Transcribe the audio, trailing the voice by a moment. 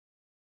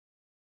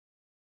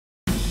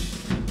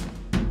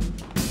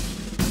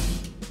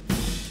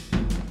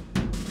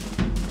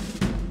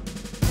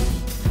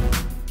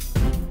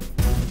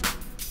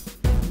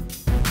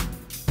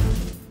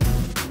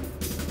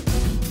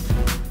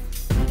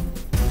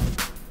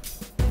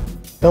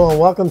Hello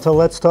and welcome to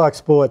Let's Talk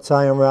Sports.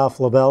 I am Ralph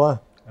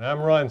Labella. And I'm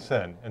Ron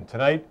Sen. And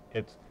tonight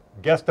it's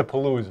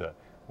Guest-a-Palooza,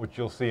 which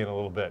you'll see in a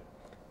little bit.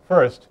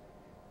 First,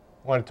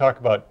 I want to talk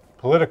about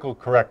political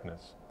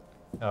correctness.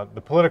 Now,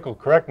 the political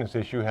correctness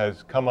issue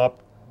has come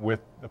up with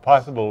the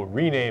possible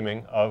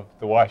renaming of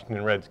the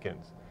Washington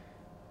Redskins.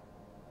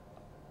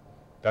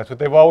 That's what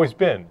they've always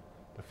been.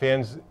 The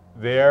fans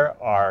there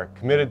are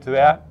committed to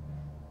that.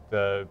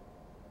 The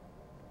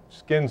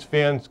Skins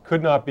fans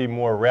could not be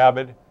more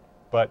rabid,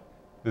 but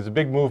there's a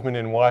big movement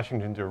in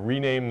Washington to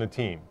rename the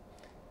team.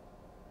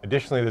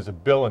 Additionally, there's a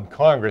bill in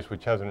Congress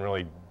which hasn't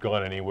really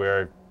gone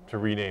anywhere to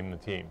rename the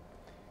team.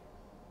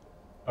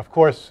 Of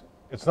course,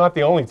 it's not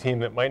the only team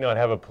that might not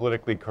have a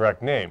politically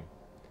correct name.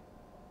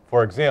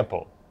 For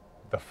example,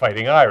 the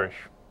Fighting Irish.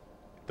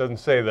 It doesn't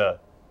say the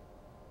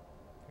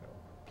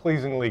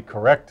pleasingly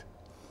correct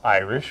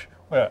Irish.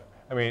 Well,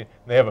 I mean,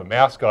 they have a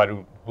mascot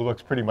who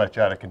looks pretty much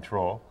out of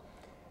control.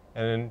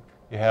 And then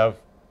you have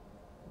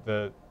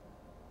the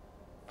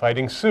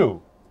Fighting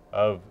Sioux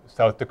of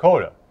South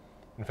Dakota.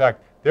 In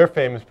fact, they're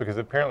famous because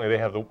apparently they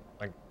have an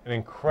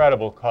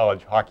incredible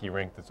college hockey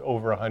rink that's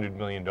over $100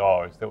 million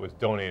that was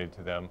donated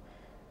to them,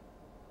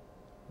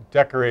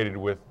 decorated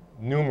with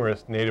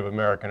numerous Native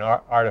American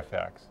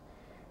artifacts.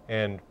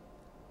 And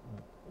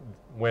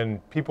when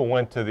people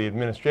went to the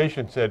administration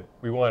and said,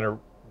 we want to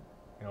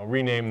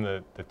rename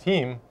the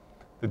team,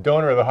 the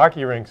donor of the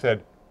hockey rink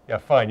said, yeah,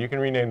 fine, you can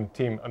rename the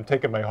team. I'm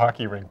taking my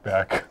hockey rink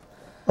back.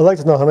 I'd like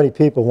to know how many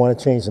people want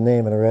to change the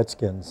name of the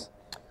Redskins.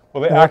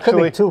 Well, they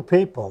actually, could be 2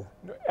 people.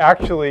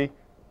 Actually,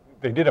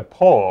 they did a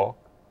poll,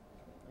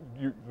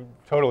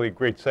 totally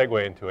great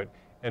segue into it,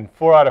 and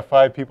 4 out of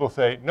 5 people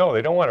say, no,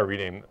 they don't want to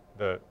rename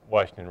the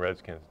Washington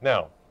Redskins.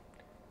 Now,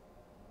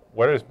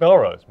 what is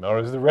Melrose?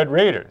 Melrose is the Red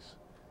Raiders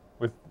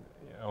with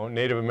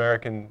Native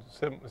American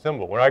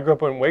symbol. When I grew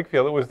up in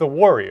Wakefield, it was the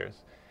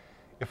Warriors.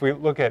 If we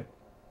look at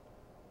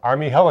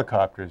Army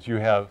helicopters, you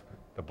have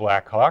the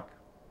Black Hawk,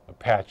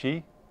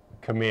 Apache,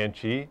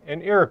 Comanche,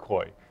 and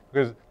Iroquois,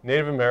 because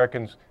Native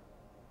Americans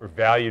were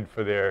valued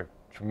for their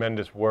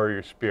tremendous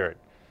warrior spirit.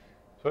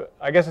 So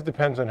I guess it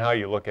depends on how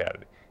you look at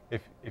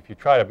it. If you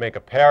try to make a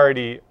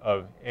parody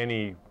of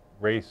any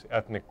race,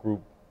 ethnic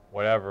group,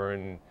 whatever,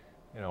 and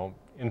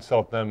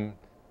insult them,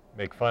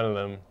 make fun of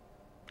them,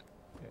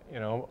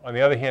 on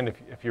the other hand,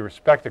 if you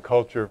respect a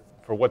culture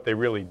for what they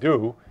really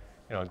do,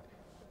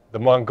 the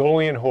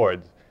Mongolian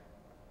hordes,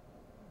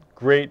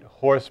 great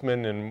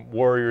horsemen and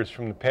warriors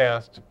from the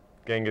past,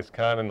 Genghis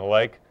Khan and the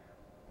like,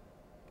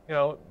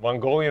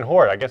 Mongolian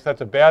horde. I guess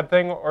that's a bad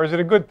thing, or is it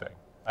a good thing?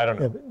 I don't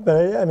know. Yeah,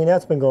 but I mean,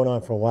 that's been going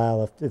on for a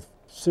while.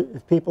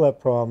 If people have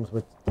problems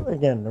with,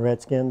 again, the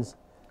Redskins,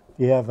 if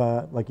you have,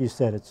 like you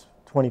said, it's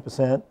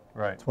 20%,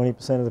 right?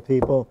 20% of the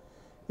people,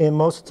 and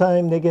most of the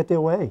time they get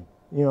their way.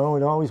 It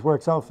always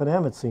works out for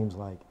them, it seems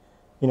like.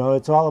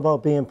 It's all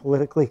about being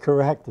politically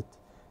correct.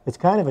 It's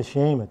kind of a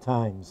shame at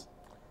times.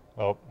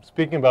 Well,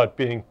 speaking about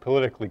being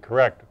politically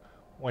correct,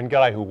 one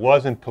guy who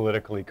wasn't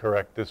politically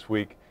correct this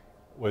week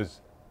was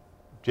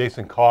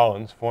Jason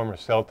Collins, former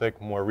Celtic,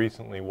 more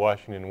recently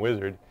Washington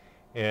Wizard,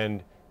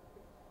 and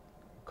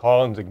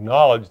Collins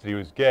acknowledged that he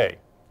was gay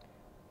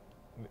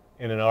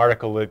in an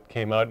article that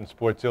came out in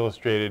Sports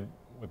Illustrated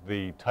with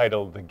the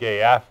title, "The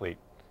Gay Athlete."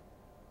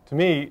 To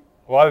me,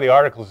 a lot of the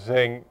articles are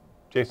saying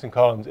Jason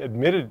Collins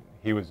admitted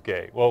he was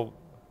gay. Well,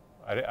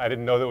 I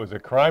didn't know that it was a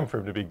crime for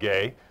him to be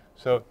gay,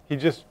 so he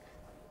just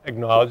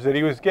acknowledged that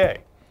he was gay.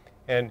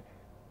 And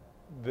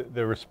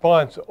the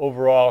response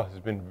overall has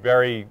been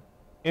very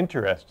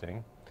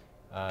interesting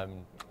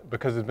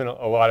because there's been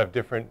a lot of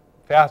different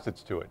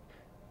facets to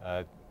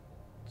it.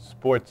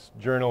 Sports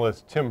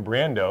journalist Tim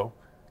Brando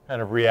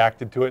kind of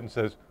reacted to it and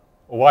says,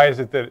 well, why is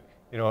it that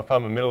if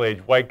I'm a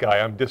middle-aged white guy,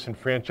 I'm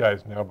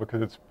disenfranchised now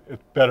because it's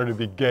better to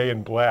be gay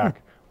and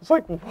black? It's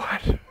like,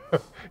 what?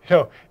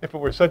 If it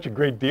were such a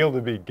great deal to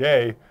be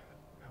gay,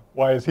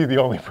 why is he the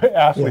only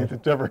athlete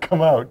that's ever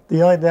come out?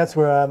 That's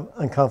where I'm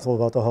uncomfortable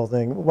about the whole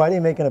thing. Why are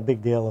you making a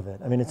big deal of it?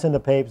 I mean, it's in the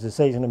papers. It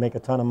says he's going to make a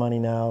ton of money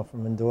now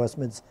from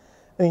endorsements.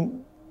 I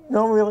mean,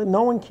 no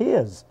one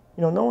cares.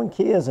 No one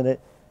cares in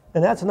it.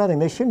 And that's another thing.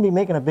 They shouldn't be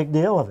making a big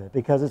deal of it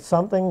because it's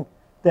something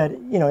that,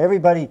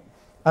 everybody,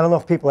 I don't know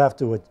if people have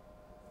to,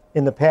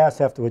 in the past,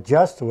 have to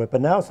adjust to it,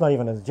 but now it's not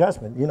even an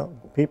adjustment.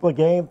 People are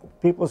gay,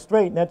 people are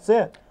straight, and that's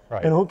it.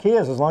 Right. And who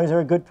cares as long as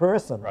they're a good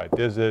person? Right.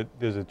 There's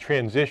a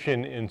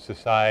transition in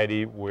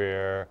society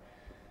where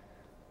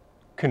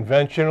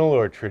conventional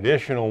or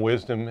traditional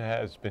wisdom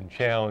has been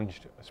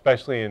challenged,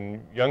 especially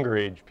in younger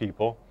age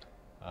people.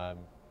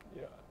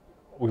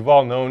 We've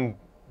all known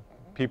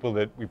people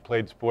that we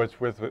played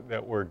sports with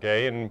that were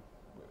gay, and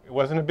it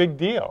wasn't a big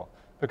deal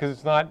because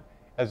it's not,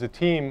 as a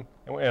team,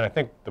 and I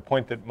think the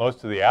point that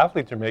most of the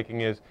athletes are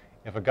making is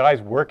if a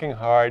guy's working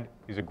hard,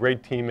 he's a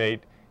great teammate,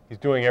 he's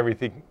doing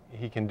everything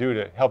he can do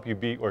to help you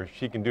be, or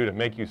she can do to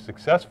make you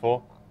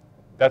successful,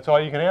 that's all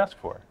you can ask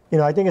for.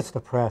 I think it's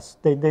the press.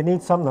 They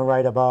need something to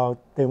write about.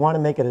 They want to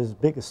make it as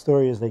big a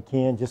story as they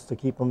can just to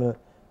keep them,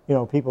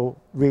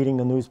 people reading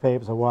the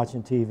newspapers or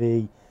watching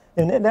TV.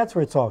 And that's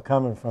where it's all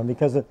coming from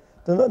because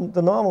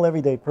the normal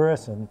everyday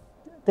person,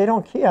 they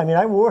don't care. I mean,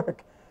 I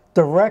work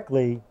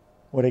directly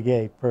with a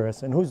gay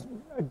person who's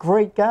a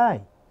great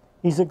guy.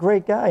 He's a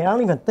great guy. I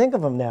don't even think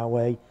of him that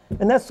way.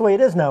 And that's the way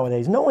it is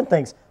nowadays. No one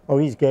thinks, oh,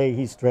 he's gay,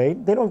 he's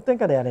straight. They don't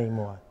think of that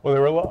anymore. Well,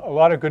 there were a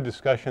lot of good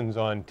discussions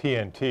on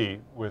TNT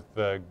with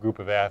a group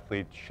of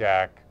athletes,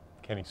 Shaq,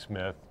 Kenny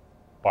Smith,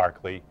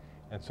 Barkley,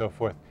 and so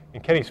forth.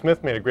 And Kenny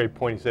Smith made a great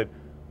point. He said,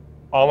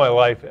 all my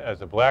life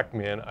as a black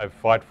man, I've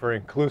fought for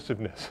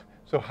inclusiveness.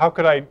 So how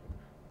could I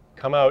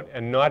come out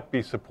and not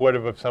be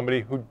supportive of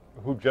somebody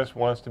who just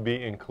wants to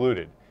be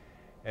included?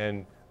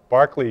 And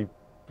Barkley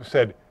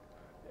said,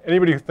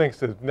 anybody who thinks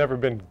there's never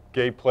been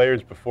gay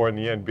players before in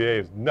the NBA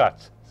is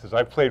nuts. He says,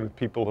 I've played with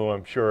people who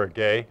I'm sure are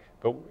gay,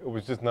 but it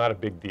was just not a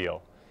big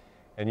deal.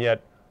 And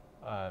yet,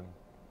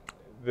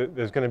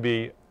 there's going to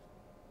be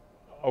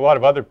a lot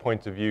of other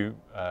points of view,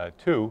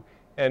 too.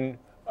 And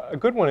a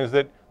good one is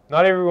that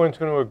not everyone's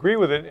going to agree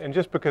with it, and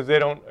just because they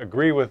don't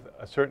agree with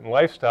a certain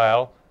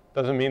lifestyle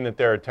doesn't mean that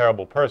they're a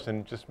terrible person.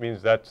 It just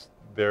means that's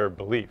their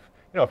belief.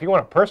 You know, if you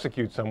want to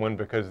persecute someone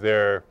because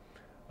they're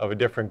of a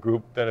different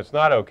group, then it's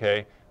not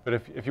okay. But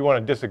if you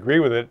want to disagree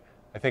with it,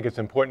 I think it's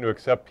important to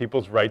accept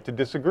people's right to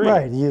disagree.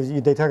 Right.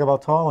 They talk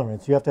about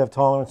tolerance. You have to have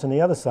tolerance on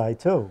the other side,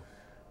 too.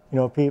 You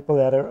know, people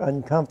that are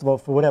uncomfortable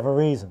for whatever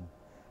reason.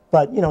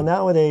 But, you know,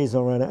 nowadays,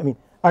 I mean,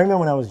 I remember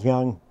when I was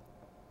young,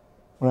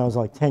 when I was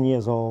like 10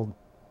 years old,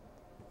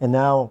 and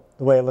now,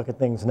 the way I look at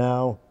things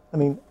now, I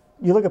mean,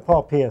 you look at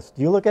Paul Pierce.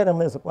 Do you look at him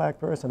as a black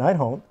person? I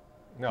don't.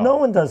 No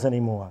one does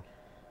anymore.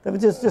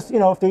 Just you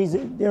know, if he's, I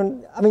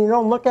mean, you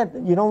don't look at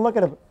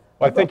a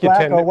black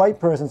or white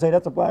person and say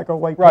that's a black or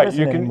white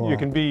person anymore. You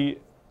can be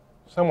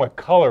somewhat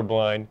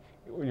colorblind.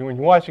 When you're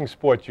watching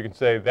sports, you can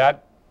say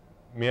that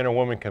man or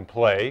woman can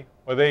play,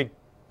 or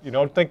you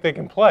don't think they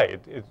can play.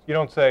 You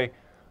don't say,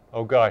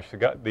 oh gosh,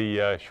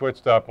 the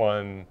shortstop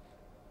on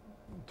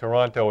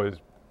Toronto is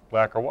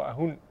black or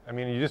white. I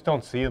mean, you just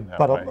don't see them that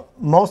way.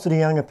 But most of the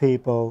younger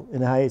people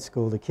in high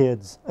school, the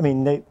kids, I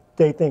mean,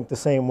 they think the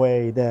same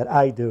way that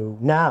I do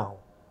now.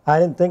 I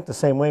didn't think the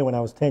same way when I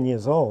was 10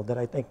 years old that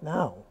I think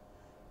now.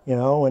 You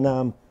know,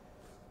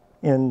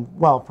 and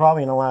well,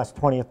 probably in the last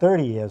 20 or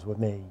 30 years with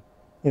me,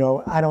 you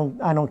know, I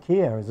don't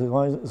care as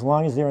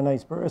long as they're a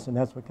nice person,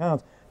 that's what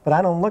counts. But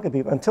I don't look at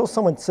people until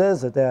someone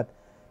says that,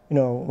 you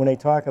know, when they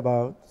talk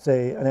about,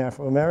 say, an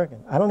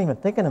Afro-American, I don't even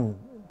think of them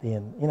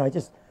being, you know, I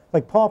just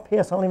like Paul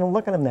Pierce, I don't even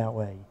look at him that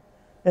way.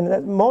 And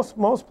that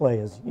most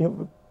players,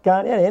 you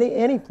know,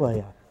 any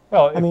player.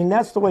 Well, I mean,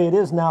 that's the way it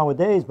is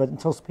nowadays. But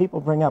until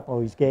people bring up,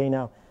 oh, he's gay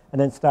now, and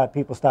then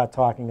people start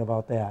talking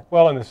about that.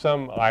 Well, and there's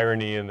some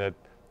irony in that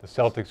the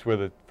Celtics were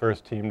the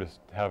first team to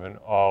have an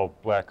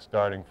all-black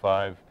starting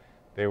five.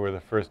 They were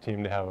the first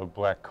team to have a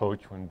black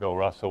coach when Bill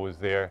Russell was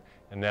there,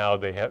 and now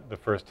they have the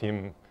first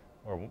team,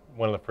 or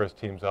one of the first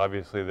teams,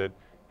 obviously, that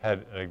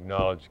had an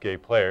acknowledged gay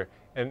player.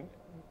 And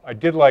I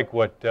did like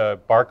what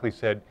Barkley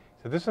said.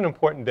 He said, this is an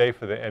important day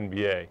for the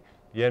NBA.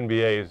 The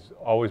NBA has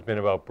always been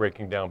about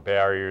breaking down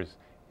barriers,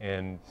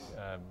 and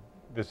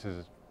this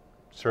is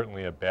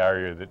certainly a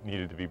barrier that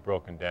needed to be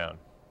broken down.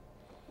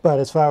 But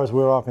as far as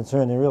we're all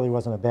concerned, there really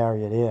wasn't a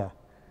barrier there.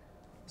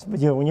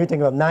 You know, when you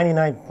think about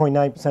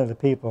 99.9% of the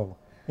people,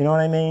 you know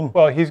what I mean?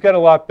 Well, he's got a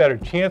lot better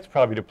chance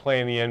probably to play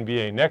in the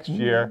NBA next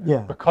year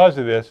because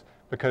of this,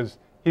 because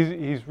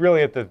he's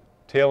really at the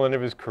tail end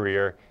of his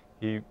career.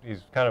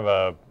 He's kind of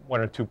a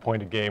 1 or 2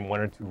 point a game, 1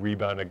 or 2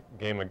 rebound a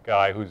game, a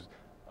guy who's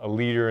a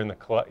leader in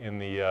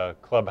the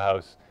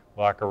clubhouse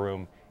locker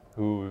room,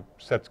 who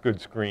sets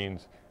good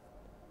screens,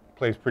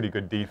 plays pretty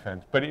good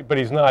defense, but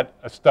he's not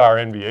a star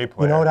NBA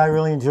player. You know what I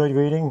really enjoyed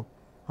reading?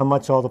 How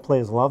much all the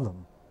players love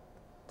him.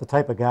 The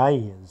type of guy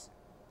he is.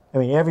 I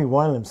mean, every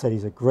one of them said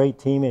he's a great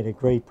teammate, a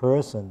great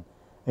person.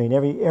 I mean,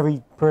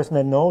 every person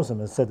that knows him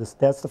has said this.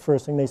 That's the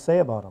first thing they say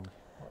about him.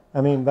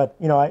 I mean, but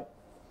you know,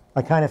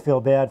 I kind of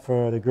feel bad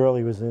for the girl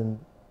he was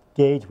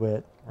engaged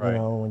with. Right. You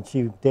know, when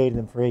she dated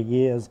him for 8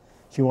 years,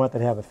 she wanted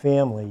to have a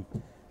family.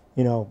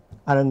 You know,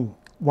 I didn't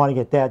want to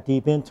get that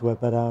deep into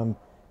it, but it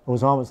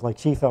was almost like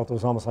she felt it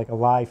was almost like a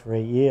lie for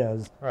 8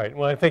 years. Right.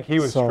 Well, I think he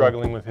was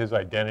struggling with his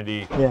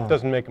identity. Yeah. It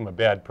doesn't make him a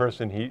bad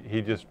person.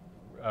 He just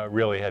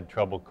really had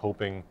trouble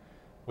coping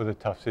with a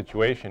tough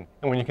situation.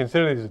 And when you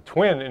consider he's a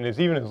twin, and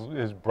even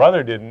his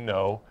brother didn't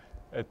know.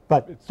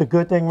 But the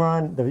good thing,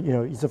 Ron, you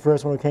know, he's the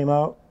first one who came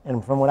out,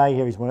 and from what I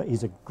hear,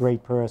 he's a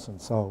great person.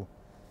 So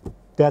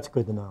that's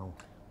good to know.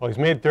 Well, he's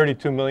made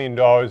 $32 million in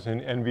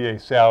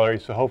NBA salary,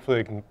 so hopefully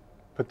he can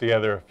put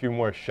together a few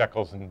more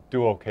shekels and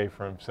do okay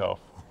for himself.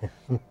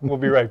 We'll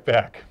be right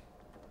back.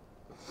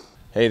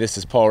 Hey, this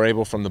is Paul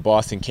Rabel from the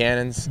Boston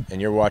Cannons,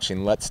 and you're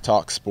watching Let's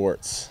Talk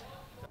Sports.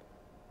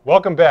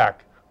 Welcome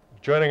back.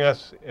 Joining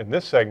us in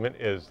this segment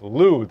is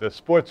Lou, the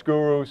sports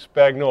guru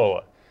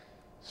Spagnola,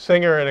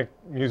 singer and a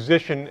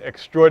musician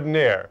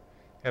extraordinaire,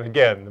 and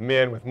again, the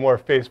man with more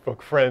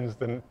Facebook friends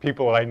than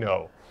people I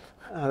know.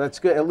 That's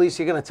good. At least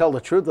you're going to tell the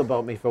truth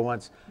about me for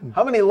once.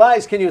 How many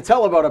lies can you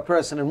tell about a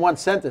person in one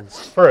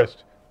sentence?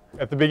 First,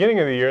 at the beginning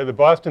of the year, the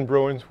Boston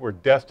Bruins were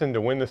destined to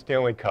win the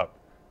Stanley Cup.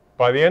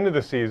 By the end of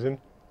the season,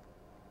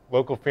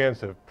 local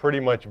fans have pretty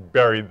much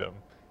buried them.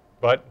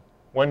 But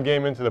one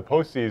game into the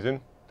postseason,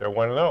 they're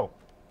 1-0.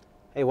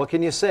 Hey, what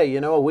can you say? You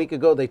know, a week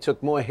ago they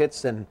took more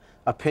hits than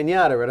a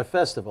piñata at a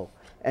festival.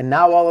 And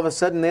now all of a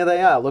sudden, there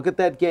they are. Look at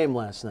that game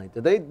last night.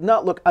 Did they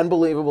not look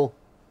unbelievable?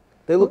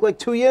 They looked like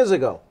 2 years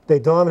ago. They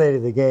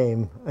dominated the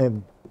game,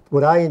 and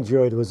what I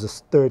enjoyed was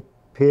this third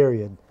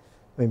period.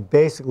 I mean,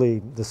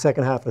 basically, the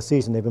second half of the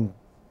season, they've been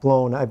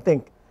blown. I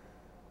think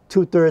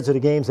 2/3 of the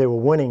games they were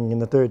winning in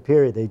the third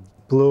period, they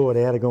blew it.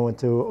 They had to go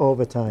into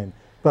overtime.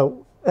 But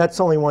that's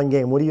only one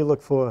game. What do you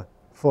look for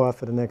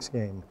the next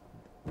game?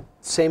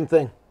 Same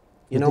thing.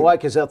 You know why?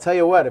 Because I'll tell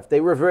you what, if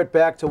they revert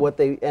back to what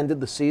they ended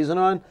the season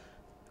on,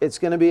 it's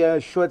going to be a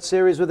short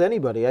series with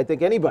anybody. I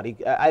think anybody,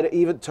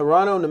 even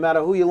Toronto, no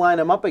matter who you line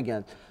them up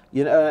against.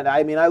 You know,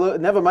 I mean,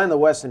 never mind the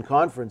Western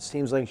Conference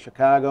teams like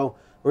Chicago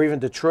or even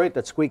Detroit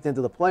that squeaked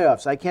into the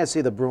playoffs. I can't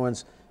see the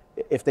Bruins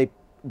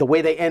the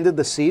way they ended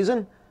the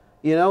season.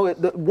 You know,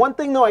 the one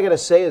thing though I got to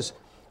say is,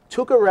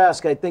 Tuukka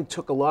Rask I think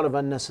took a lot of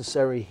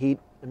unnecessary heat.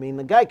 I mean,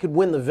 the guy could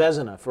win the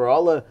Vezina for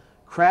all the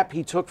crap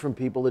he took from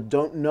people that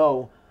don't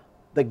know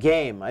the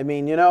game. I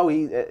mean, you know,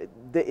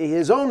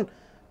 his own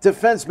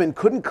defenseman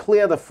couldn't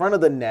clear the front of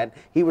the net.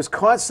 He was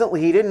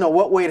constantly, he didn't know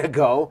what way to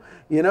go.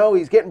 You know,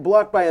 he's getting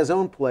blocked by his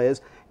own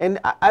players. And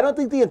I don't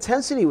think the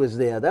intensity was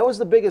there. That was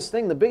the biggest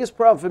thing. The biggest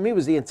problem for me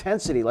was the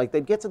intensity. Like,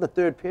 they'd get to the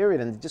third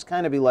period and just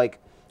kind of be like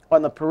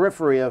on the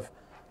periphery of,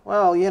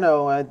 well, you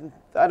know, I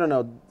don't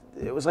know.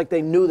 It was like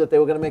they knew that they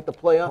were going to make the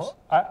playoffs.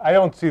 Well, I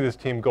don't see this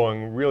team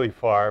going really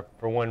far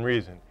for one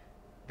reason.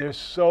 They're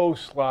so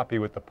sloppy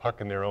with the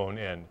puck in their own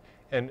end.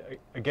 And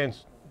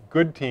against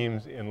good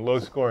teams in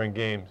low-scoring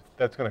games,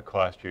 that's going to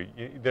cost you.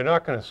 They're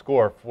not going to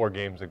score 4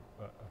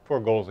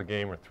 goals a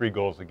game or 3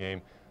 goals a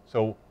game.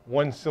 So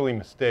one silly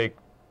mistake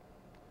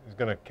is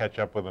going to catch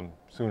up with them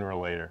sooner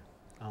or later.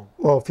 Oh.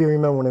 Well, if you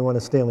remember when they won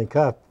the Stanley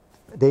Cup,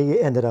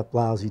 they ended up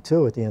lousy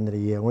too at the end of the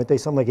year. Weren't they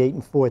something like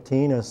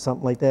 8-14 or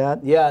something like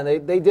that? Yeah,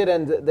 and they did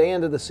end. They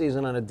ended the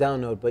season on a down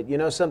note. But you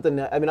know something?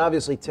 I mean,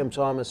 obviously Tim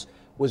Thomas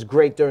was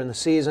great during the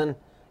season.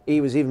 He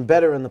was even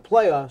better in the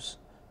playoffs.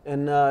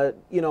 And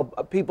you know,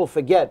 people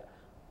forget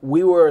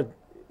we were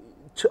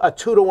a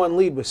 2-1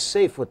 lead was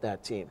safe with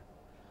that team.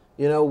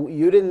 You know,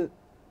 you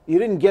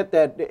didn't get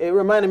that. It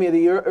reminded me of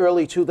the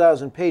early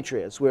 2000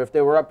 Patriots, where if they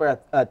were up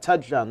at a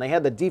touchdown, they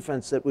had the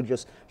defense that would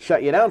just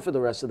shut you down for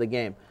the rest of the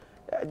game.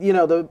 You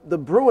know, the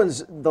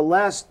Bruins, the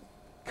last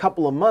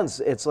couple of months,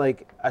 it's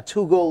like a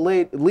 2-goal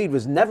lead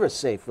was never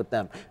safe with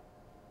them.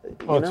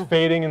 Well, it's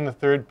fading in the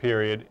third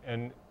period,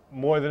 and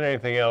more than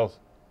anything else,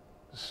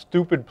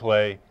 stupid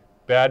play,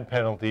 bad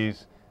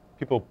penalties,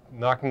 people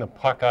knocking the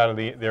puck out of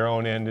their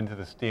own end into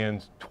the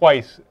stands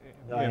twice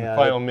in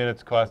final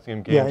minutes, costing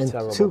them games.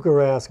 Yeah, and Tuukka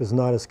Rask is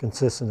not as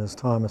consistent as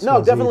Thomas. No,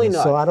 was definitely either.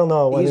 not. So I don't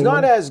know. He's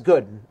not as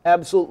good.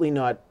 Absolutely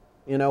not.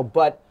 You know,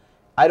 but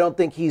I don't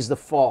think he's the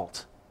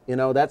fault. You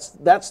know, that's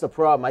the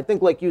problem. I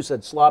think, like you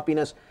said,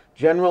 sloppiness,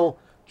 general,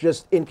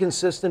 just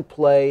inconsistent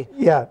play,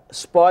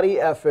 spotty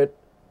effort,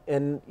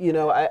 and you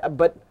know.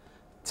 But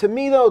to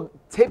me, though,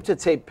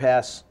 tape-to-tape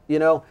pass. You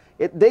know,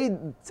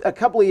 a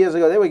couple of years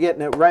ago they were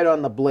getting it right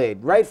on the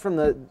blade, right from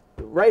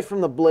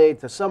the blade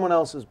to someone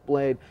else's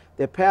blade.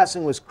 Their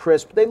passing was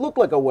crisp. They looked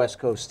like a West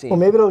Coast team. Well,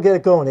 maybe they'll get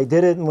it going. They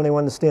did it when they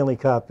won the Stanley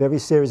Cup. Every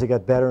series they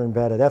got better and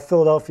better. That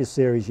Philadelphia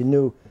series, you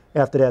knew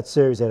after that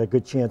series they had a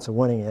good chance of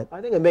winning it.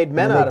 I think it made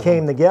men out of them. They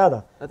came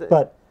together.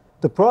 But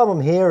the problem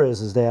here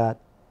is that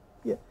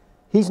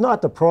he's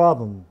not the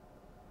problem,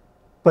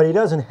 but he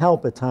doesn't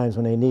help at times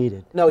when they need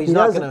it. No, he's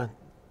not going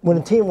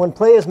to. When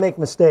players make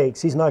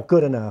mistakes, he's not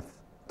good enough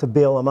to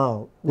bail them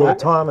out, where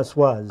Thomas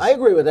was. I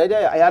agree with that.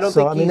 I don't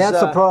think I mean, that's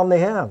the problem they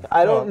have.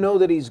 I don't know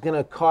that he's going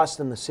to cost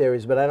them the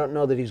series, but I don't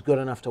know that he's good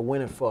enough to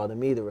win it for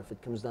them either if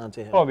it comes down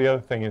to him. Well, the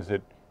other thing is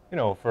that, you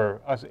know, for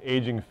us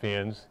aging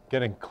fans,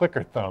 getting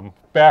clicker thumb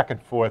back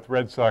and forth,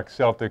 Red Sox,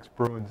 Celtics,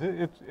 Bruins,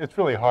 it's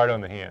really hard on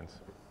the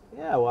hands.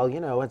 Yeah, well, you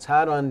know, it's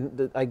hard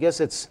on, I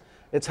guess it's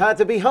hard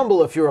to be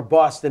humble if you're a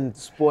Boston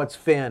sports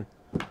fan.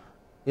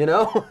 You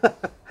know?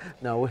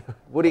 No,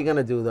 what are you going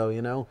to do, though,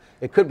 you know?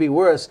 It could be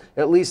worse.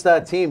 At least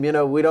our team, you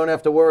know, we don't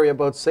have to worry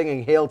about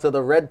singing Hail to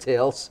the Red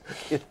Tails.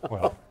 You know?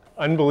 Well,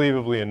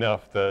 unbelievably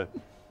enough, the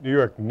New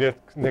York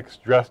Knicks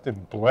dressed in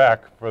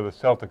black for the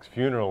Celtics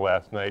funeral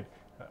last night.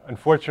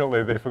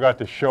 Unfortunately, they forgot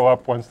to show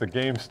up once the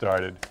game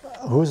started.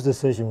 Whose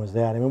decision was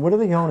that? I mean, what are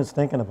the owners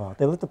thinking about?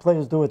 They let the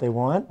players do what they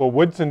want? Well,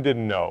 Woodson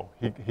didn't know.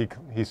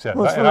 He said.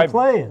 Well, it's for the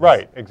players.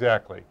 Right,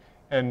 exactly.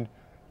 And,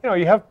 you know,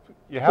 you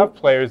have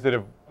players that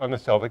have, on the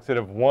Celtics, that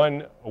have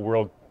won a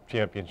world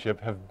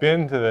championship, have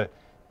been to the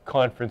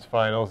conference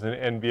finals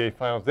and NBA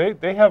finals.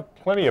 They have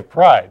plenty of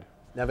pride.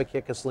 Never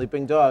kick a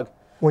sleeping dog.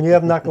 When you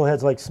have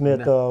knuckleheads like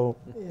Smith, though,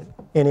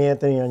 and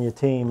Anthony on your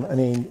team, I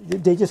mean,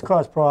 they just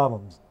cause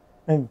problems.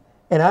 And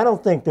I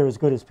don't think they're as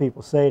good as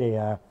people say they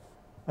are.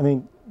 I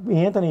mean,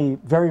 Anthony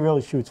very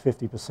rarely shoots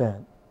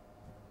 50%.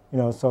 You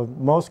know, so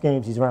most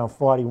games he's around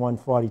 41,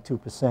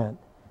 42%.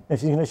 If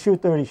he's going to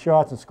shoot 30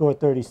 shots and score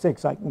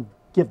 36, I can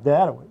give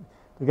that away.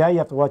 The guy you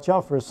have to watch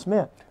out for is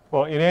Smith.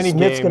 Well, in any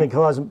Smith's game, going to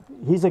cause him.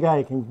 He's a guy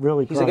who can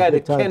really He's cause a guy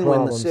that big-time can win the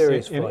problems.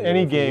 series. in for you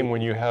any if you- game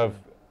when you have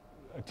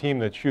a team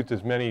that shoots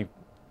as many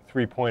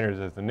three-pointers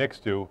as the Knicks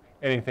do,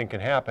 anything can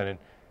happen. And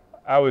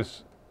I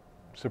was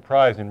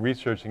surprised in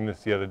researching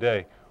this the other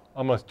day.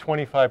 Almost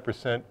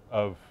 25%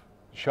 of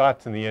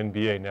shots in the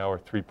NBA now are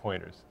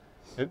three-pointers.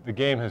 The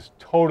game has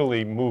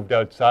totally moved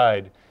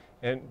outside,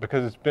 and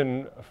because it's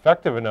been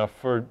effective enough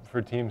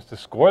for teams to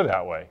score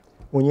that way.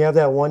 When you have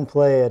that one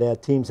player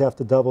that teams have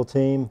to double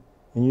team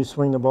and you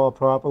swing the ball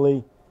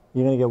properly,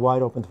 you're going to get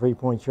wide open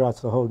three-point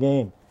shots the whole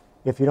game.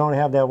 If you don't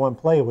have that one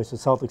player, which the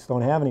Celtics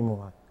don't have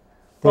anymore,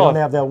 they don't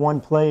have that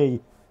one player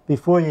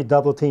before you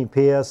double team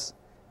Pierce.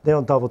 They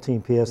don't double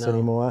team Pierce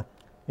anymore.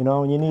 You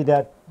know, and you need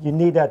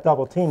that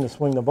double team to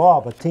swing the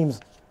ball. But teams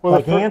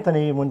like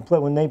Anthony,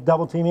 when they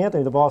double team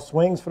Anthony, the ball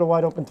swings for the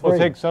wide open three. Well,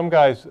 take some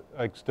guys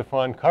like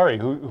Stephon Curry,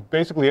 who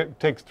basically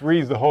takes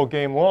threes the whole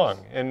game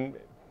long, and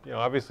you know,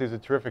 obviously he's a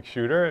terrific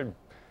shooter,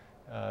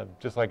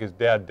 just like his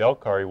dad Del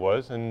Curry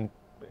was, and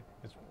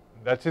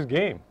that's his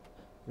game.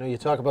 You know, you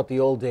talk about the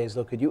old days,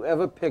 though. Could you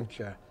ever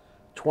picture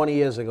 20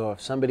 years ago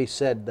if somebody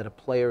said that a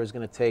player is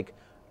going to take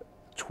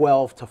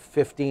 12 to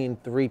 15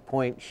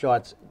 three-point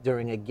shots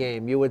during a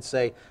game? You would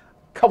say,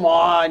 come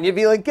on. You'd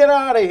be like, get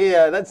out of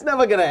here. That's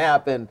never going to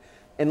happen.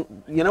 And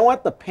you know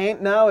what? The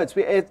paint now,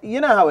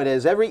 you know how it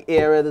is. Every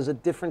era, there's a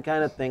different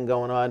kind of thing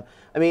going on.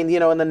 I mean, you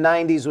know, in the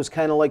 90s was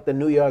kind of like the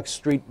New York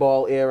street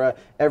ball era.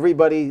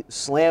 Everybody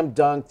slam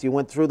dunked. You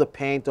went through the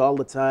paint all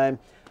the time.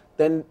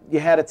 Then you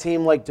had a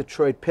team like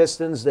Detroit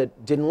Pistons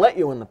that didn't let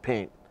you in the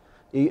paint.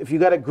 If you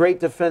got a great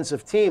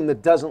defensive team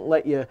that doesn't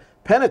let you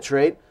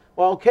penetrate,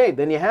 well, okay,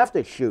 then you have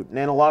to shoot. And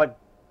a lot of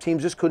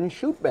teams just couldn't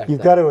shoot back then.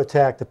 You've got to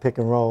attack the pick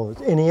and roll.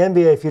 In the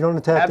NBA, if you don't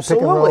attack the pick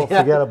and roll,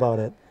 forget about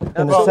it.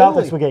 And the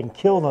Celtics were getting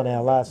killed on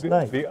that last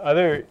night. The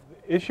other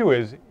issue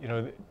is, you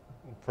know,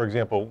 for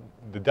example,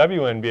 the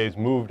WNBA's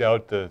moved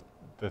out the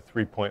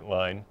three-point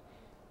line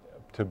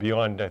to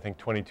beyond, I think,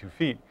 22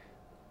 feet.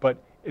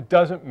 But it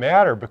doesn't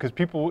matter because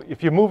people,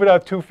 if you move it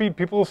out 2 feet,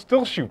 people will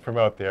still shoot from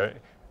out there.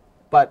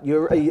 But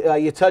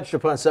you touched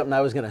upon something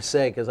I was going to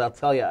say, because I'll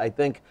tell you, I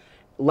think,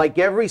 like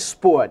every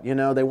sport, you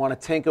know, they want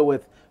to tinker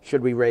with,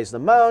 should we raise the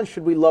mound?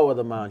 Should we lower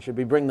the mound? Should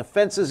we bring the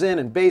fences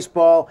in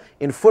baseball?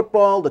 In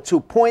football, the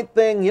two-point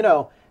thing, you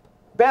know.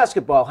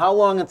 Basketball, how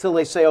long until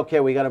they say,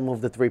 okay, we got to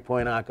move the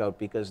three-point arc out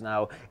because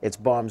now it's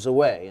bombs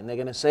away? And they're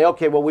going to say,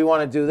 okay, well, we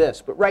want to do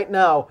this. But right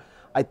now,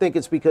 I think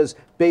it's because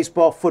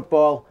baseball,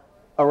 football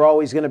are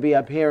always going to be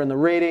up here in the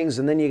ratings,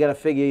 and then you got to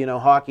figure, you know,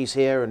 hockey's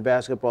here and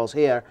basketball's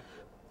here.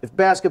 If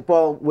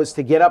basketball was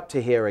to get up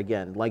to here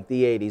again, like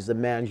the 80s, the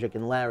Magic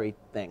and Larry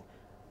thing,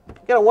 you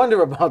got to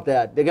wonder about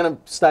that. They're going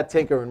to start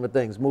tinkering with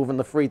things, moving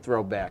the free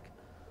throw back.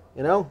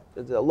 You know,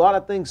 there's a lot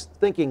of things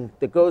thinking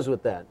that goes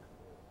with that.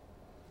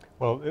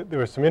 Well, there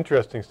were some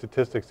interesting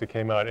statistics that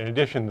came out. In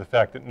addition to the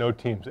fact that no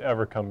team's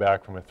ever come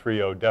back from a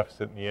 3-0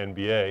 deficit in the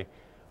NBA, I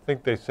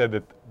think they said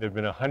that there have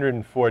been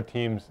 104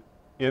 teams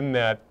in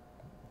that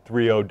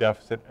 3-0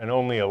 deficit, and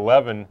only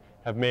 11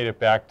 have made it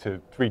back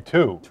to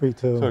 3-2. 3-2.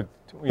 So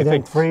you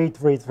think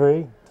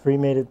 3-3? 3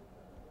 made it.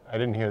 I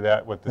didn't hear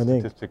that, what the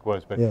statistic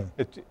was, but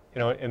it's, you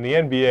know, and the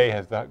NBA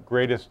has the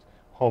greatest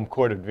home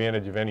court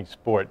advantage of any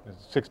sport.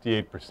 It's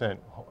 68%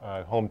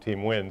 home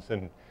team wins,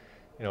 and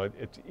you know,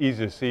 it's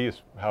easy to see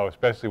how,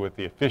 especially with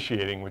the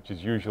officiating, which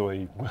is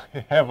usually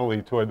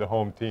heavily toward the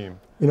home team.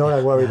 You know what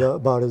I worried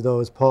about is, though,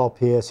 is Paul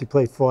Pierce. He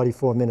played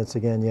 44 minutes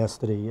again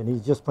yesterday, and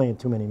he's just playing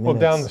too many minutes. Well,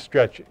 down the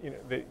stretch,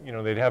 you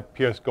know, they'd have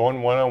Pierce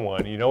going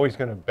one-on-one. You know he's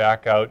going to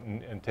back out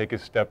and take a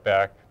step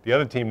back. The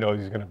other team knows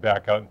he's going to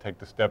back out and take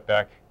the step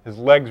back. His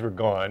legs were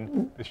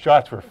gone. The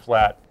shots were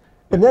flat.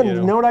 And then,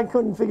 you know what I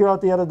couldn't figure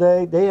out the other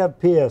day? They have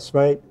Pierce,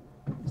 right?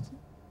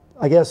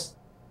 I guess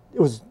it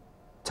was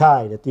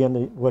tied at the end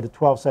of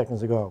 12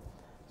 seconds ago.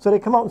 So they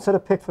come out and set a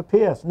pick for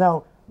Pierce.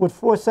 Now, with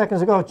 4 seconds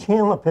to go,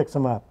 Chandler picks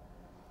him up.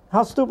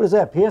 How stupid is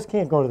that? Pierce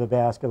can't go to the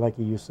basket like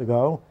he used to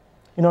go.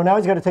 You know, now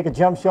he's got to take a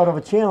jump shot over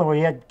Chandler where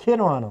he had Kidd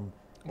on him.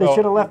 They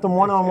should have left him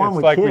one-on-one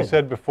with Kidd. It's like we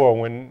said before,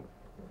 when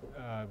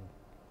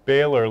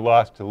Baylor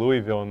lost to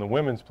Louisville in the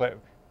women's play,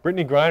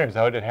 Brittany Griner's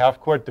out at half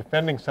court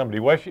defending somebody.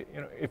 Why she,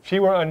 you know, if she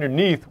were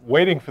underneath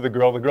waiting for the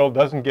girl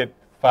doesn't get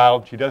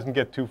fouled. She doesn't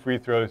get 2 free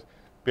throws.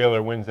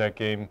 Baylor wins that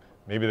game.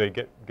 Maybe they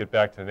get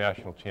back to the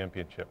national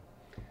championship.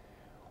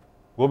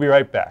 We'll be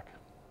right back.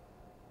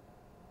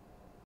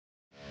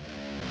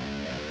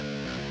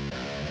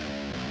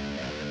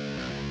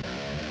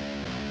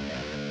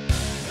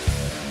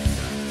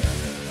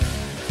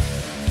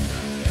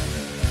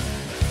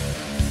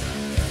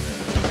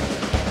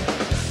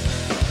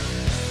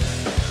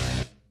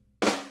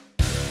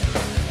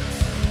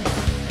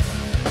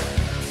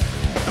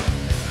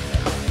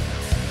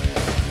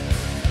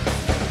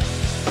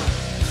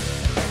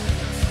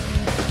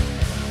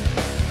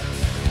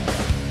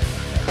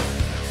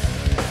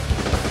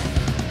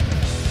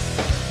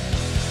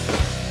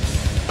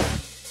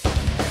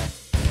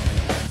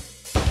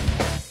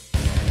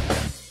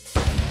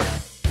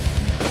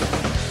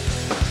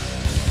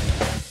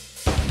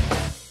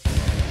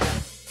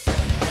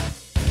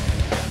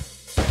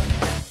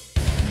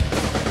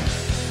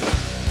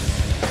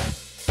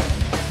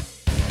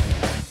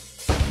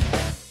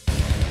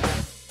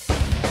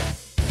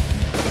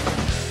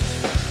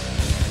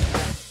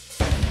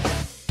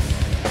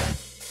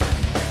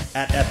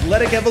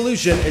 athletic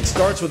evolution, it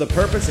starts with a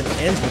purpose and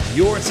ends with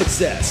your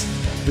success.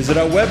 Visit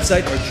our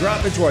website or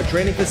drop into our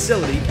training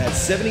facility at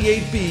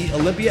 78B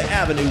Olympia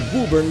Avenue,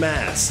 Woburn,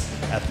 Mass.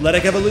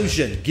 Athletic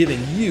Evolution,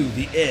 giving you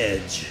the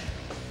edge.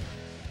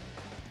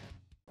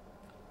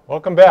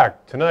 Welcome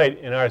back. Tonight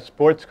in our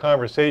sports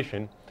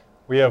conversation,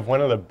 we have one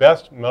of the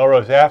best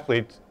Melrose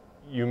athletes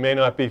you may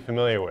not be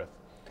familiar with.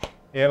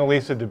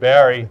 Annalisa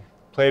DeBari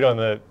played on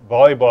the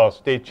volleyball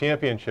state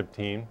championship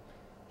team.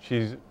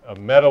 She's a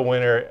medal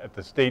winner at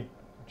the state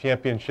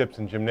championships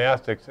in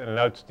gymnastics and an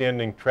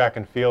outstanding track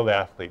and field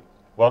athlete.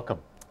 Welcome.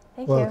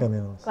 Thank you. Welcome,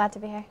 Annalisa. Glad to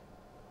be here.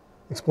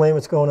 Explain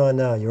what's going on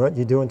now. You're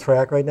doing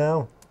track right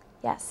now?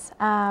 Yes.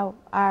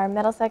 Our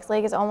Middlesex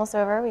League is almost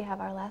over. We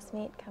have our last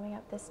meet coming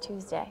up this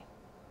Tuesday.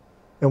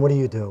 And what do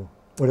you do?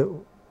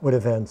 What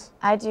events?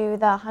 I do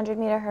the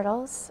 100-meter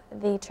hurdles,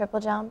 the triple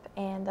jump,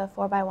 and the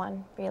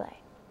 4x1 relay.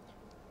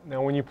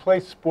 Now, when you play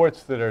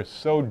sports that are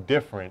so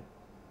different,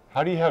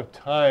 how do you have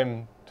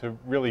time to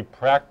really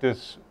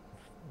practice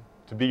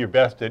to be your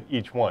best at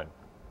each one?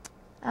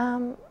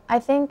 I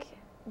think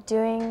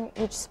doing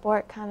each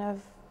sport kind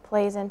of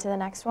plays into the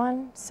next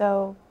one.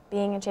 So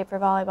being in shape for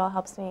volleyball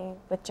helps me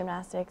with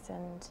gymnastics,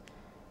 and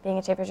being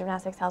in shape for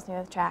gymnastics helps me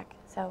with track.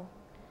 So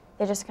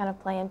they just kind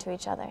of play into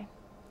each other.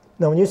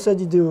 Now, when you said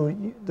you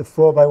do the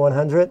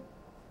 4x100,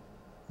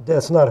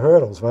 that's not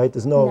hurdles, right?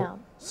 There's no. No.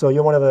 So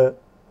you're one of the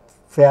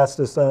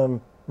fastest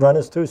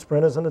runners too,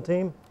 sprinters on the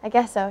team? I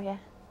guess so, yeah.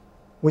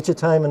 What's your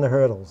time in the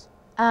hurdles?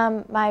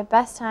 My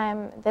best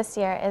time this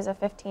year is a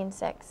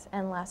 15.6,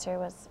 and last year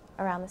was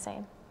around the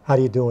same. How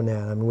do you do in that?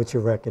 I mean, what's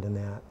your record in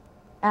that?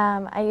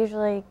 I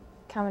usually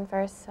come in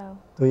first, so.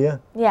 Do you?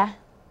 Yeah,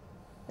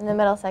 in the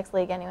Middlesex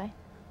League anyway.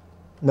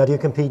 Now, do you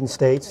compete in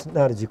states?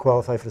 Now, did you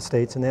qualify for the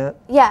states in that?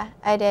 Yeah,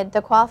 I did.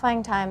 The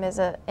qualifying time is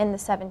in the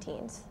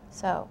 17s,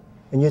 so.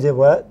 And you did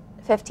what?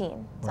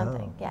 15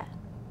 something, Wow. yeah.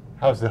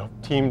 How's the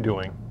team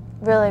doing?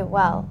 Really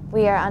well.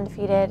 We are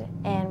undefeated,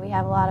 and we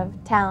have a lot of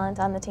talent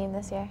on the team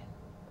this year.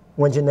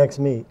 When's your next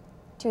meet?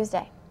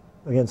 Tuesday,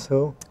 Against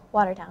who?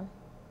 Watertown.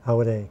 How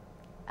are they?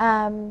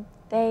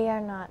 They are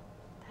not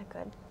that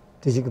good.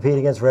 Did you compete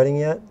against Reading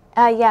yet?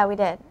 Yeah, we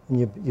did. And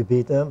you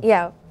beat them?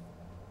 Yeah.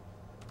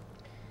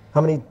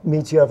 How many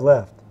meets you have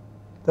left?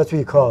 That's what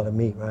you call it, a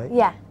meet, right?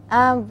 Yeah.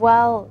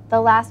 Well,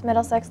 the last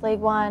Middlesex League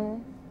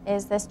one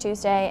is this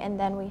Tuesday, and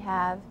then we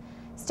have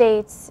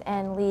states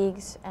and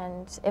leagues,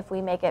 and if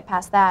we make it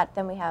past that,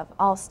 then we have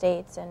all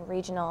states and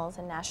regionals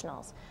and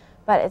nationals.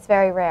 But it's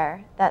very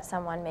rare that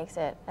someone makes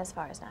it as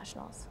far as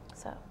nationals.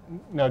 So.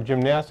 Now,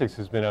 gymnastics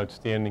has been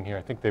outstanding here.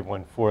 I think they've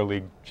won 4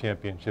 league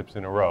championships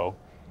in a row.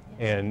 Yes.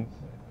 And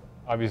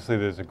obviously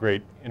there's a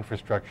great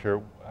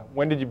infrastructure.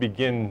 When did you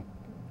begin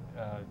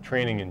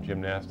training in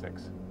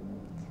gymnastics?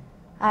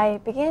 I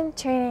began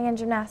training in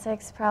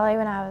gymnastics probably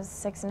when I was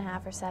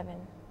 6.5 or 7,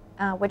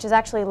 which is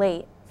actually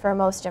late for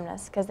most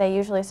gymnasts because they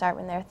usually start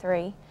when they're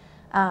 3.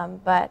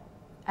 But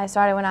I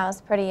started when I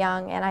was pretty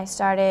young, and I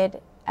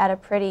started at a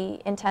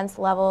pretty intense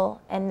level,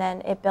 and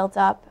then it built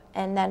up,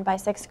 and then by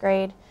 6th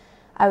grade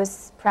I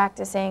was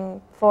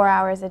practicing 4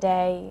 hours a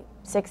day,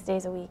 6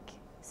 days a week.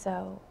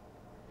 So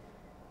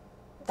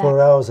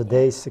 4 hours a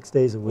day, 6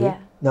 days a week? Yeah.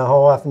 Now,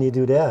 how often do you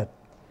do that?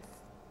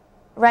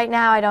 Right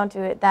now I don't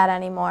do that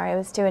anymore. It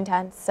was too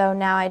intense. So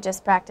now I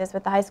just practice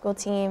with the high school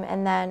team,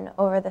 and then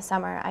over the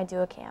summer I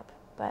do a camp.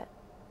 But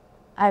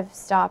I've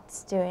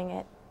stopped doing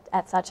it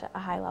at such a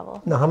high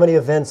level. Now, how many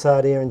events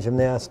are there in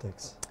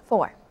gymnastics?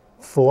 4.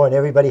 4, and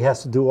everybody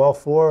has to do all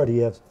 4, or do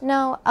you have?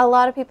 No, a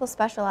lot of people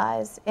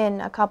specialize in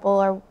a couple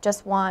or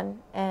just one,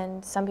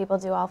 and some people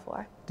do all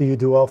 4. Do you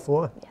do all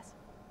 4? Yes.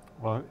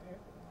 Well,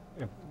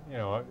 you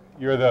know,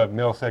 you're the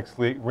Middlesex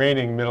League,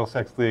 reigning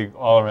Middlesex League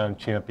all-around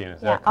champion,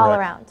 is that correct? all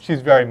around.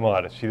 She's very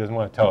modest. She doesn't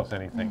want to tell us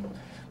anything.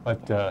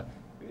 But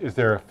is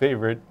there a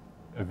favorite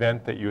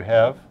event that you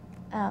have?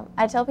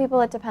 I tell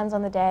people it depends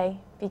on the day,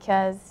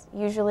 because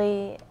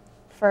usually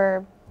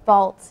for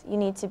vault you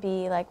need to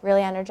be like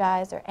really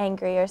energized or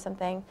angry or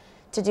something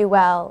to do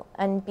well,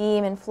 and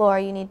beam and floor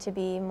you need to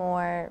be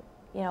more,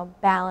 you know,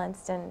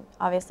 balanced, and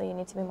obviously you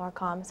need to be more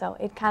calm. So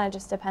it kind of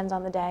just depends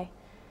on the day.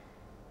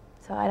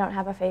 So I don't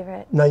have a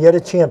favorite. Now, you're the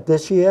champ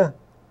this year?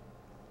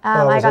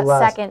 I was it got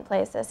last? 2nd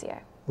place this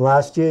year.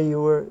 Last year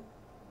you were?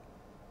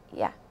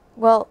 Yeah.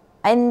 Well,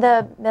 in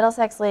the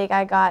Middlesex League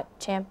I got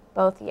champ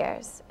both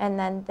years, and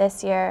then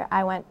this year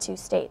I went to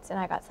states and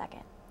I got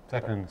 2nd.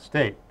 2nd in the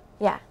state.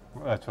 Yeah.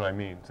 Well, that's what I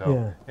mean.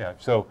 So Yeah.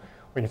 So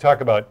when you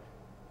talk about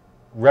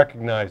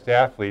recognized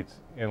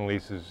athletes,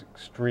 Annalisa is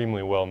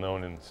extremely well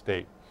known in the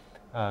state.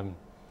 As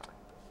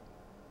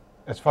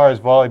far as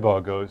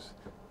volleyball goes,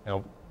 you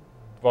know,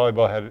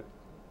 volleyball had a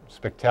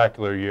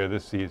spectacular year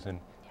this season,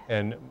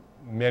 and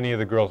many of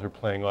the girls are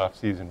playing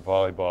off-season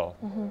volleyball.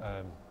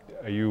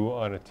 Are you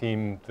on a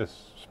team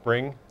this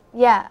spring?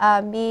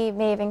 Yeah, me,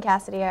 Maeve, and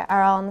Cassidy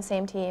are all on the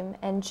same team,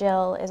 and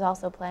Jill is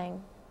also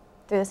playing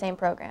through the same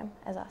program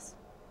as us.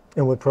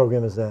 And what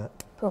program is that?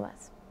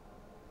 Pumas.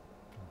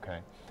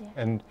 Okay. Yeah.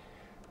 And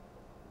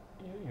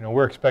you know,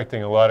 we're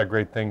expecting a lot of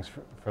great things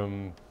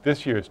from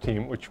this year's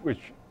team, which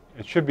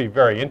it should be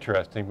very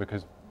interesting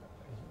because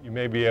you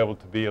may be able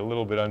to be a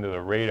little bit under the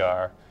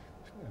radar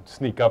and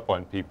sneak up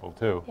on people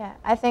too. Yeah,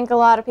 I think a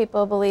lot of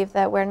people believe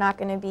that we're not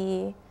going to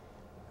be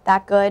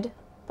that good,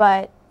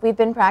 but we've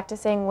been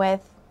practicing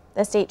with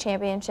the state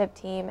championship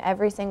team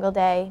every single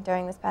day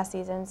during this past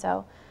season,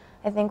 so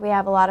I think we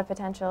have a lot of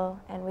potential,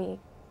 and we have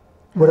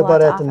What a lot about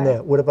to at the offer.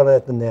 net? What about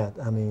at the net?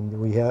 I mean,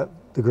 we have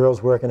the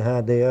girls working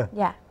hard there.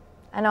 Yeah,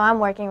 I know I'm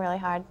working really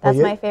hard. That's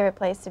you- my favorite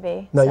place to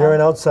be. Now, so. you're an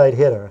outside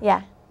hitter.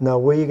 Yeah, Now,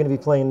 where are you going to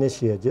be playing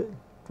this year?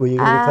 Were you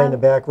going to be playing the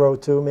back row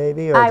too,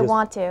 maybe? Or I just,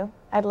 want to.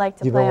 I'd like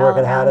to You've play been all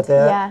working hard around. at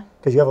that? Yeah,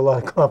 Because you have a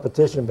lot of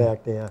competition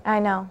back there. I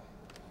know.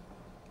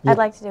 I'd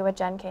like to do what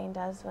Jen Kane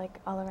does, like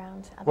all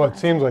around. Well, it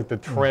seems like the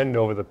trend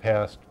over the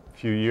past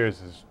few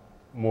years is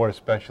more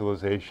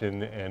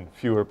specialization and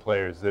fewer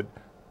players that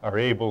are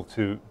able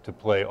to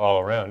play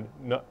all around,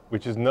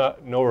 which is no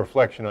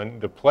reflection on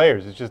the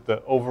players. It's just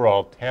the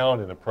overall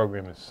talent in the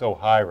program is so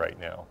high right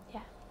now. Yeah.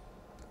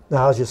 Now,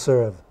 how's your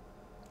serve?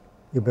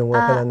 You've been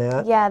working on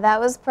that? Yeah, that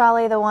was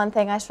probably the one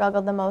thing I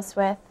struggled the most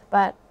with,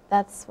 but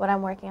that's what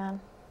I'm working on.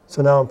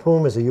 So now in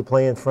Pumas, are you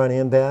playing front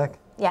and back?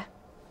 Yeah,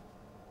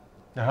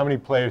 Now, how many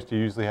players do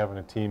you usually have on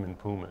a team in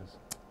Pumas?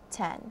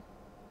 10.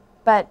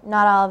 But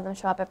not all of them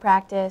show up at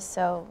practice,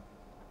 so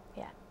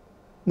yeah.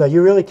 Now,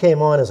 you really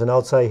came on as an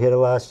outside hitter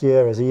last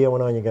year. As the year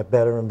went on, you got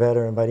better and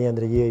better, and by the end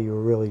of the year, you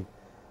were really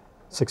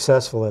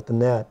successful at the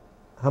net.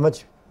 How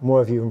much more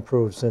have you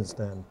improved since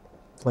then,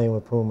 playing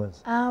with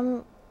Pumas?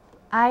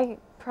 I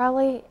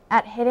probably,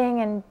 at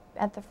hitting and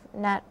at the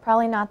net,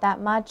 probably not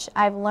that much.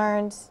 I've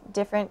learned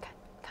different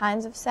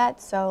kinds of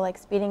sets, so like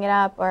speeding it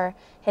up or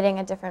hitting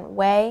a different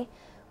way.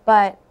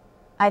 But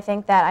I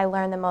think that I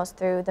learned the most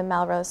through the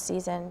Melrose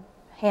season,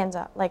 hands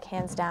up, like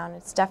hands down.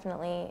 It's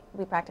definitely,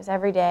 we practice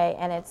every day,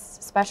 and it's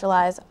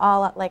specialized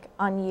all like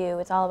on you.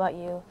 It's all about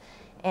you,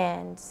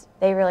 and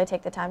they really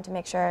take the time to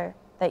make sure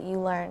that you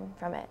learn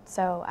from it.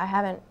 So I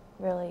haven't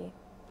really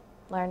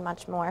learned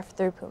much more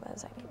through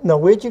Pumas. I mean. Now,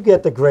 where'd you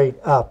get the great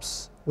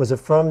ups? Was it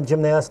from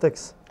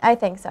gymnastics? I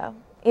think so.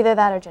 Either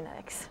that or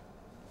genetics.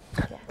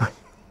 Yeah.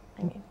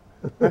 I mean,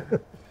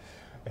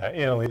 Yeah,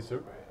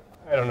 Annalisa,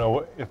 I don't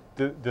know,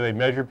 do they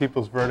measure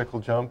people's vertical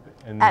jump?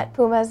 at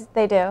Pumas,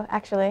 they do,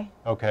 actually.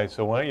 Okay,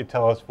 so why don't you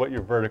tell us what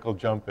your vertical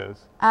jump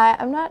is?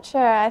 I'm not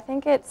sure. I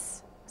think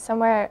it's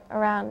somewhere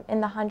around in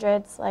the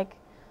hundreds, like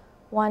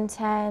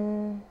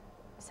 110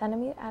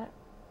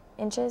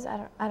 inches.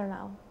 I don't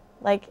know.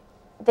 Like,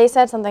 they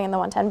said something in the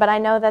 110, but I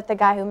know that the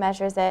guy who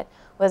measures it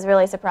was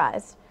really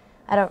surprised.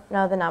 I don't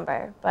know the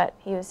number, but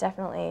he was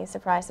definitely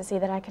surprised to see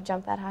that I could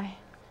jump that high.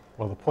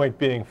 Well, the point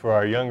being for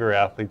our younger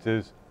athletes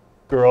is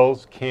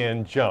girls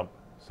can jump,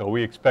 so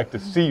we expect to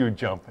see you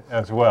jump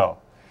as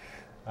well.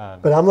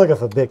 But I'm looking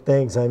for big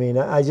things. I mean,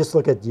 I just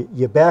look at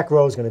your back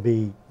row is going to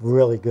be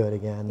really good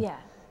again. Yeah.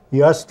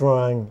 You're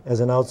strong as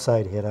an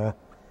outside hitter.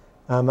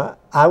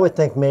 I would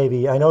think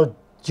maybe, I know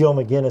Jill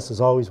McGinnis has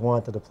always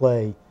wanted to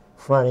play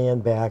front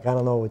and back. I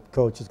don't know what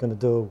coach is going to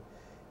do,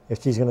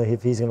 if he's going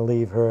to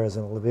leave her as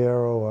a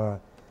libero or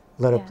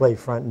let her play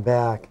front and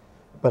back.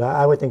 But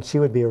I would think she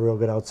would be a real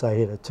good outside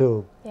hitter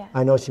too. Yeah.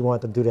 I know she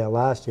wanted to do that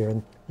last year,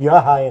 and you're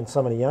high in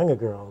some of the younger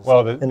girls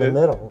in the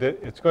middle.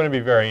 It's going to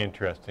be very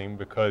interesting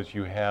because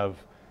you have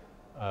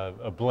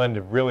a blend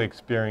of really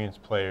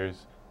experienced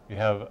players. You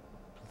have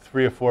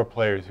 3 or 4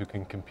 players who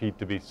can compete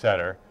to be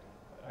setter.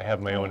 I have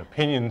my own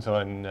opinions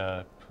on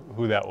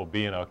who that will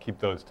be, and I'll keep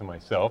those to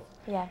myself.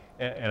 Yeah.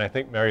 And I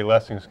think Mary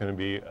Lessing is going to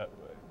be,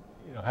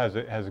 has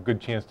a good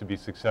chance to be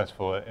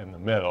successful in the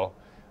middle.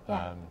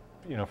 Yeah.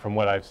 From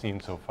what I've seen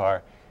so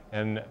far.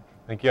 And I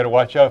think you got to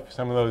watch out for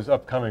some of those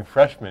upcoming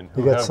freshmen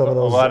who You got have some of a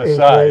those lot of 8th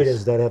size.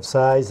 graders that have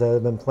size that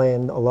have been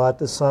playing a lot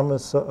this summer,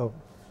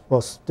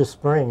 this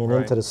spring and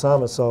Right. into the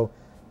summer. So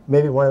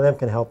maybe one of them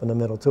can help in the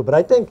middle too. But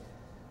I think,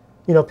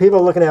 people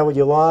are looking at what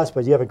you lost,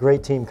 but you have a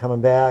great team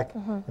coming back.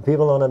 And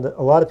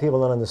a lot of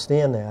people don't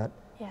understand that,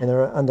 and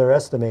they're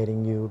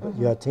underestimating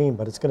your team.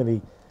 But it's going to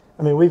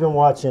be, we've been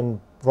watching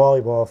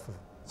volleyball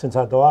since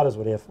our daughters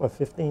were there for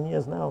 15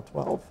 years now,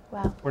 12.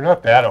 Wow. We're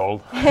not that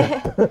old.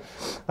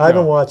 I've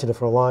been watching it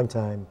for a long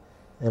time,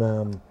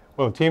 and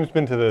Well, the team's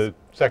been to the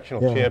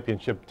sectional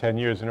championship 10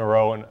 years in a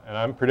row, and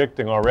I'm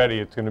predicting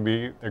already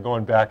they're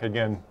going back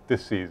again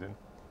this season.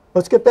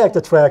 let's get back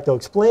to track though.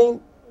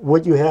 Explain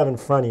what you have in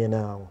front of you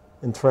now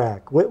in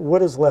track.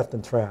 What is left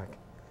in track?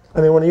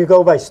 When you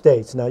go by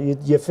states, now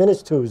you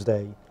finished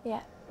Tuesday.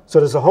 Yeah. So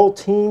does the whole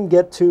team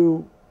get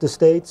to the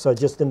states or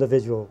just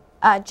individual?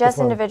 Just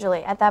Fine.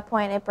 individually. At that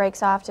point, it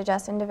breaks off to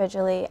just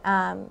individually.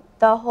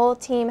 The whole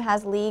team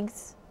has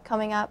leagues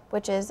coming up,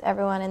 which is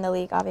everyone in the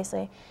league,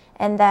 obviously.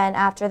 And then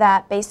after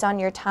that, based on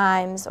your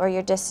times or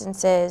your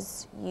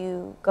distances,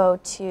 you go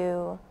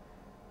to,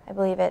 I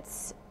believe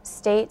it's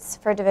states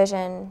for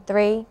Division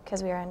 3,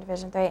 because we were in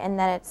Division 3, and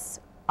then it's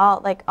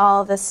all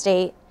of the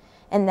state,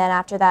 and then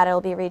after that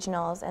it'll be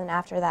regionals, and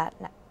after that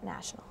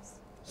nationals.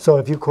 So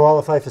have you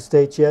qualified for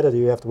states yet, or do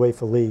you have to wait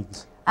for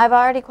leagues? I've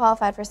already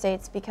qualified for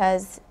states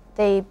because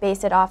they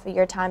base it off of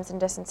your times and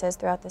distances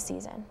throughout the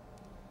season.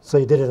 So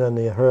you did it on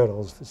the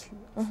hurdles.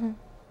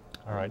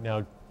 All right,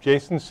 now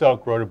Jason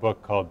Selk wrote a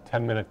book called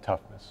 10-Minute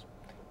Toughness,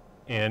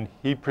 and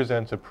he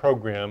presents a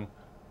program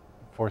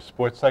for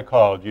sports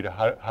psychology to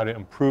how to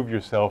improve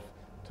yourself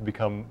to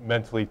become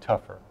mentally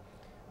tougher.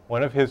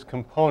 One of his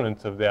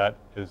components of that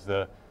is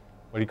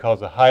what he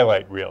calls a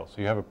highlight reel.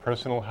 So you have a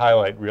personal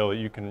highlight reel that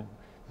you can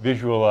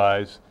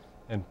visualize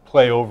and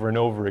play over and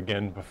over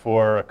again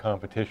before a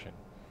competition.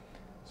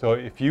 So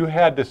if you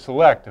had to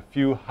select a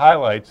few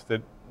highlights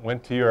that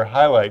went to your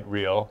highlight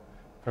reel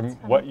from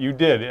what you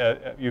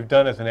did, you've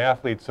done as an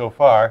athlete so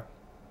far,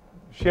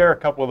 share a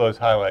couple of those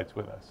highlights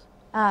with us.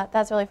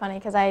 That's really funny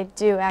because I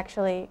do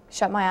actually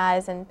shut my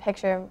eyes and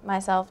picture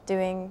myself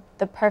doing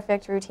the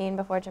perfect routine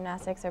before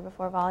gymnastics or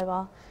before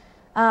volleyball.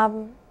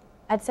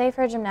 I'd say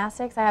for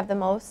gymnastics I have the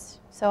most,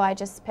 so I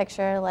just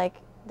picture like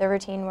the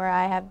routine where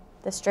I have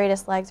the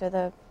straightest legs or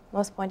the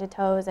most pointed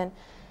toes. And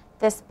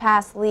this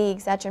past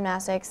leagues at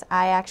gymnastics,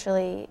 I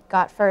actually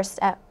got first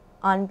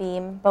on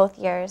beam both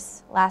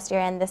years, last year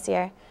and this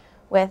year,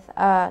 with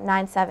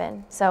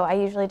 9.7. So I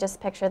usually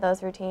just picture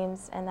those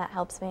routines, and that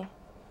helps me.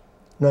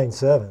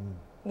 9.7.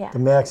 Yeah. The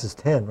max is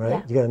 10, right?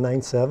 Yeah. You got a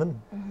 9.7.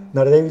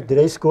 Now, do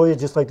they score you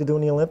just like they do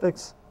in the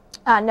Olympics?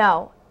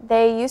 No,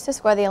 they used to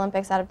score the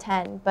Olympics out of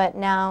 10, but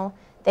now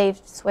they've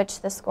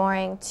switched the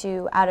scoring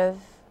to out of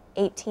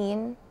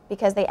 18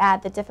 because they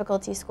add the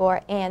difficulty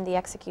score and the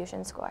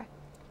execution score.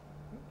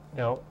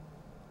 Now,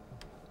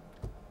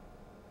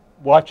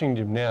 watching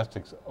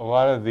gymnastics, a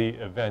lot of the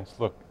events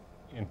look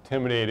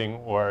intimidating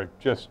or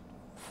just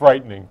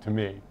frightening to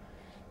me.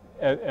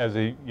 As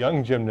a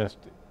young gymnast,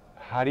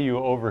 how do you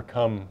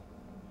overcome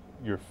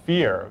your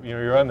fear? You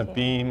know, you're on the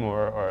beam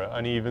or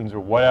unevens or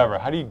whatever.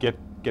 How do you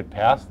get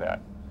past that?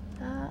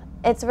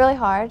 It's really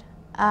hard.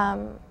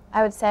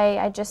 I would say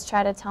I just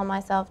try to tell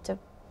myself to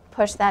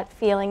push that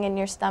feeling in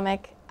your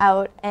stomach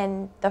out,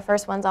 and the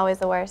first one's always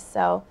the worst.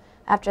 So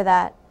after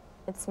that,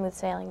 it's smooth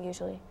sailing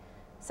usually.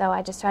 So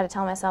I just try to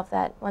tell myself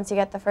that once you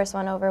get the first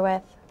one over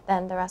with,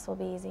 then the rest will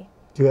be easy.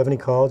 Do you have any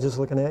colleges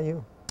looking at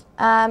you?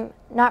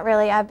 Not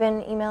really. I've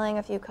been emailing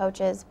a few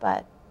coaches,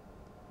 but...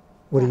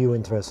 What are you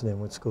interested in?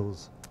 What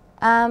schools?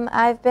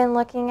 I've been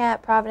looking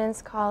at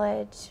Providence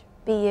College,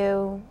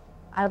 BU.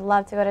 I'd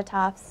love to go to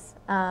Tufts.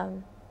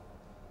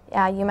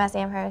 Yeah, UMass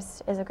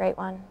Amherst is a great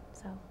one.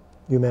 So.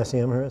 UMass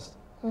Amherst?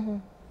 Mm-hmm.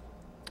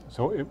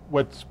 So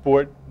what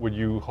sport would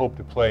you hope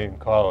to play in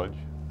college?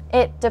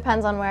 It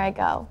depends on where I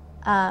go.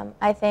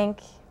 I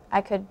think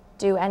I could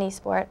do any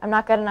sport. I'm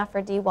not good enough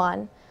for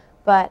D1,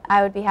 but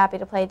I would be happy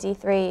to play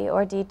D3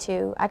 or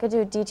D2. I could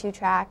do D2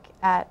 track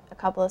at a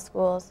couple of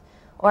schools,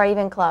 or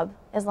even club,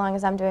 as long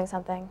as I'm doing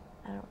something.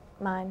 I don't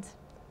mind.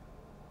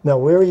 Now,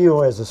 where are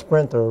you as a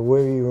sprinter?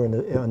 Where are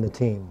you on the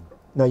team?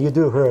 Now, you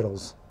do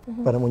hurdles,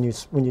 but when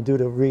you do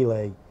the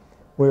relay,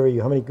 where are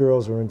you? How many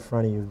girls are in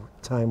front of you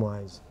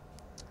time-wise?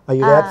 Are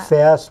you that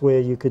fast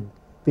where you could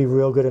be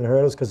real good in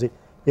hurdles? Because,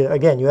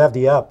 again, you have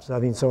the ups. I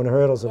mean, so in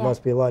hurdles, it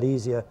must be a lot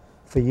easier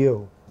for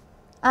you.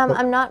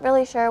 I'm not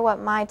really sure what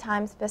my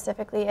time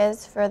specifically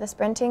is for the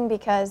sprinting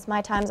because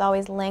my time's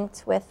always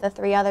linked with the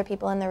 3 other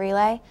people in the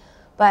relay.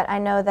 But I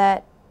know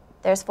that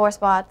there's 4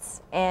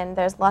 spots and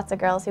there's lots of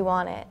girls who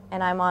want it,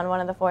 and I'm on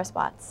one of the 4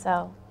 spots.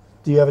 So.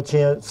 Do you have a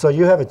chance? So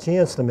you have a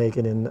chance to make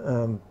it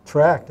in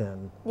track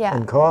then? Yeah.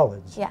 In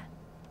college? Yeah.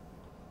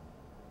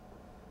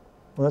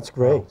 Well, that's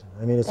great.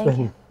 I mean, it's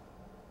been.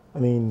 I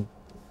mean,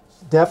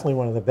 definitely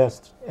one of the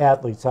best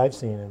athletes I've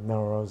seen in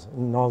Melrose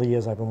in all the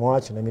years I've been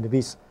watching. I mean, to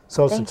be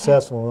so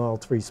successful in all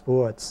 3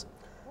 sports.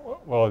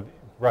 Well,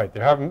 right.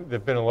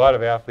 There've been a lot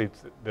of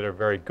athletes that are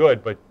very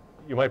good, but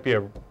you might be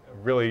a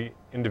really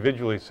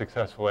individually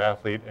successful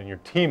athlete, and your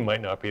team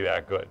might not be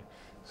that good.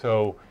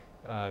 So,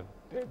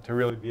 to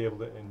really be able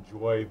to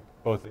enjoy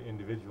both the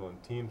individual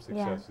and team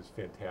success is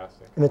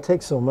fantastic. And it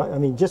takes so much. I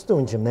mean, just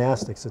doing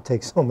gymnastics, it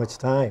takes so much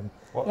time.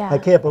 Well, I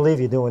can't believe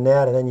you're doing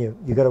that, and then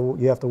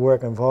you have to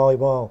work on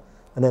volleyball,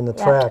 and then the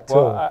track too.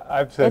 Well,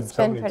 I've said It's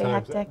so been many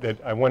times hectic.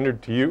 that I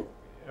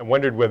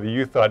wondered whether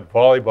you thought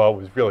volleyball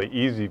was really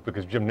easy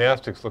because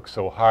gymnastics looks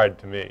so hard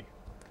to me.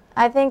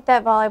 I think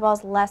that volleyball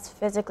is less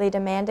physically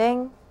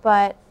demanding,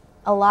 but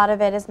a lot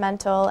of it is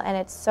mental, and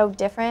it's so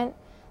different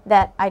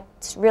that I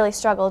really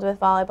struggled with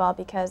volleyball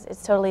because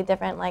it's totally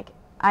different. Like,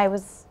 I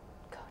was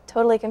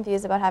totally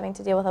confused about having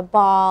to deal with a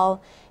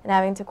ball and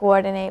having to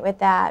coordinate with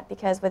that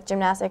because with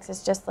gymnastics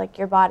it's just like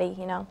your body,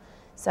 you know.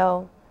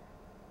 So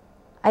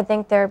I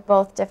think they're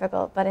both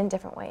difficult, but in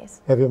different ways.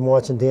 Have you been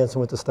watching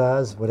Dancing with the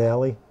Stars with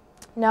Allie?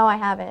 No, I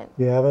haven't.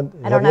 You haven't?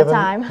 I don't have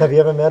time. Have you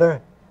ever met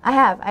her? I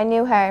have. I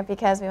knew her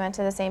because we went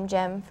to the same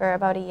gym for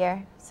about a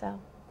year. So.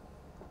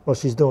 Well,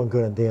 she's doing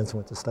good on Dancing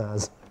with the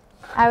Stars.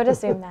 I would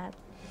assume that.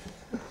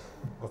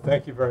 Well,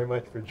 thank you very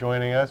much for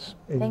joining us.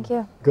 Thank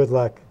you. Good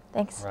luck.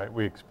 Thanks. All right,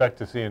 we expect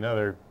to see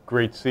another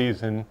great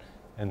season,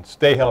 and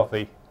stay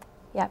healthy.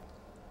 Yep.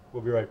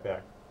 We'll be right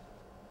back.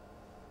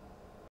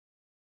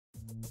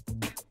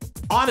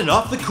 On and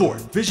off the court,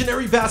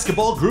 Visionary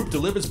Basketball Group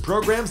delivers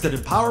programs that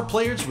empower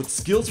players with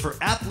skills for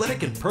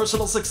athletic and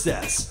personal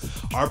success.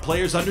 Our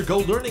players undergo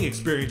learning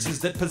experiences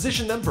that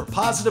position them for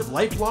positive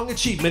lifelong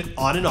achievement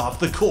on and off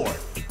the court.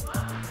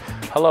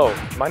 Hello,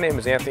 my name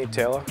is Anthony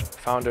Taylor,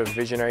 founder of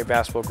Visionary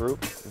Basketball Group,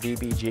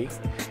 VBG.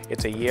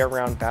 It's a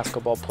year-round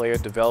basketball player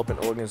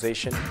development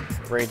organization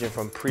ranging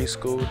from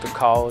preschool to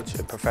college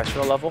and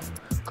professional level,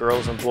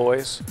 girls and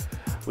boys.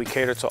 We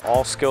cater to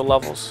all skill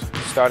levels,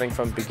 starting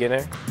from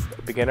beginner,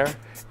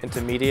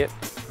 intermediate,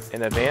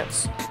 and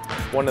advanced.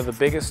 One of the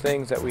biggest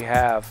things that we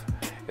have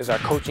is our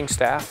coaching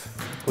staff,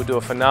 who do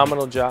a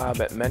phenomenal job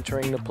at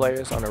mentoring the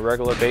players on a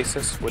regular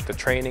basis with the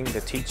training,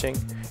 the teaching,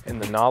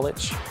 and the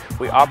knowledge.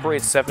 We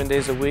operate 7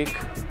 days a week.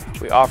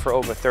 We offer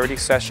over 30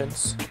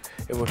 sessions,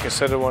 and we're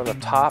considered one of the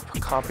top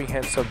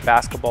comprehensive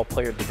basketball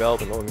player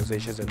development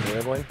organizations in New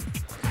England.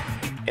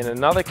 And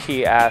another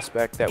key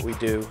aspect that we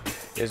do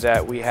is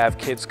that we have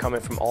kids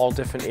coming from all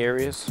different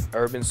areas,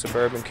 urban,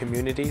 suburban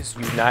communities,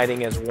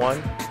 uniting as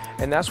one.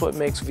 And that's what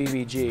makes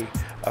VBG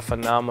a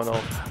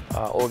phenomenal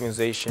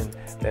organization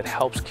that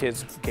helps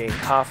kids gain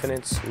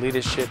confidence,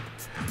 leadership,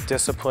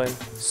 discipline,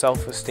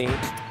 self-esteem.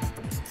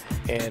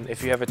 And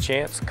if you have a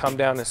chance, come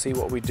down and see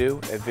what we do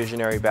at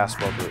Visionary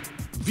Basketball Group.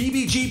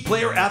 VBG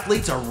player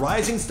athletes are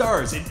rising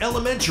stars in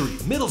elementary,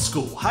 middle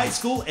school, high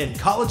school, and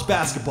college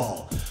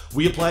basketball.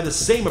 We apply the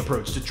same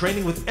approach to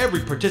training with every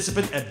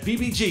participant at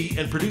VBG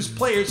and produce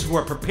players who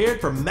are prepared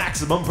for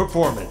maximum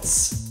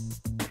performance.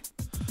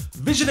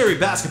 Visionary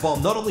Basketball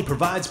not only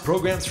provides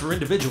programs for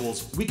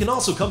individuals, we can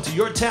also come to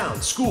your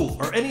town, school,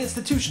 or any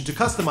institution to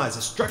customize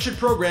a structured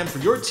program for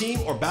your team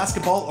or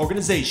basketball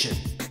organization.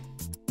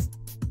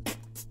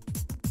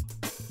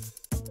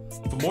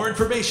 For more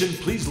information,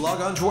 please log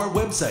on to our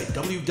website,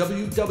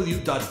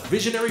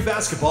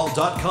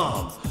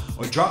 www.visionarybasketball.com,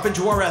 or drop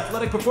into our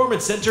Athletic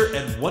Performance Center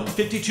at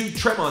 152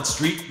 Tremont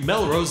Street,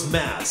 Melrose,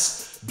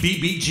 Mass.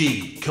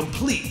 VBG,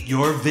 complete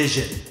your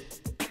vision.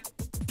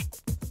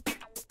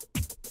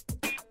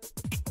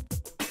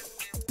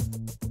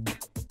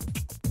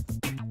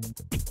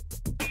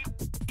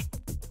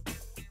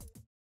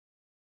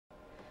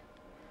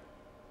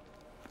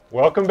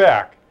 Welcome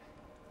back.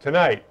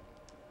 Tonight,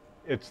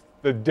 it's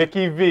the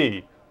Dickie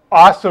V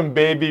awesome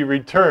baby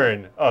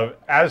return of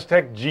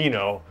Aztec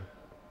Gino,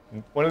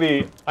 one of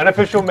the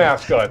unofficial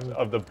mascots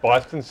of the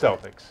Boston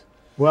Celtics.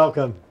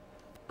 Welcome.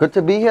 Good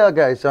to be here,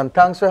 guys, and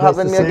thanks for Nice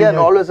having to me see again.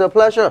 you. Always a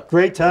pleasure.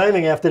 Great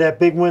timing after that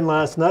big win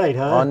last night,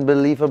 huh?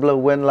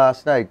 Unbelievable win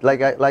last night.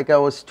 Like I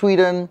was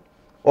tweeting,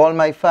 all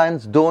my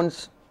fans,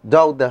 don't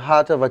doubt the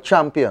heart of a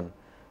champion.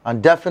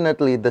 And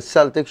definitely the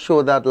Celtics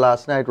showed that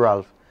last night,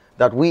 Ralph,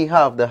 that we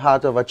have the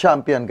heart of a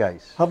champion,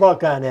 guys. How about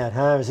Garnett,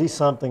 huh? Is he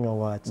something or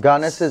what?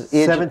 Garnett is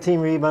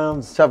 17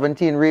 rebounds.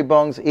 17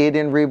 rebounds,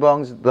 18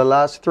 rebounds. The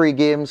last 3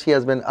 games, he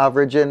has been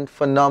averaging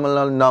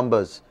phenomenal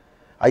numbers.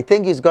 I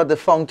think he's got the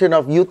fountain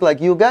of youth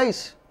like you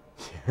guys.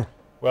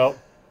 Well,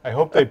 I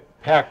hope they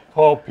pack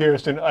Paul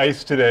Pierce in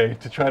ice today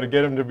to try to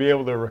get him to be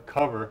able to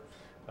recover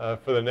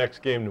for the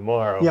next game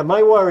tomorrow. Yeah,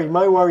 my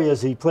worry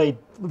is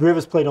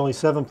Rivers played only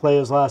 7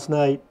 players last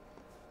night.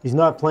 He's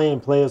not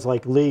playing players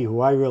like Lee, who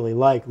I really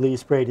like. Lee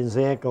sprayed his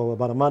ankle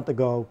about a month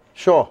ago.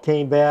 Sure.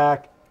 Came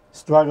back,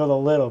 struggled a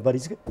little, but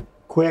he's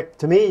quick.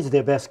 To me, he's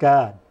their best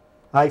guard,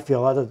 I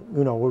feel,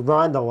 with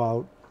Rondo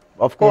out.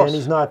 Of course. And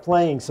he's not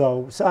playing,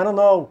 so I don't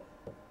know.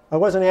 I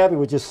wasn't happy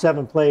with just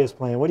 7 players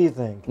playing. What do you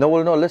think? No,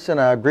 listen,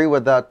 I agree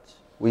with that.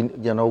 We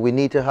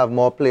need to have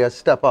more players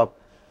step up.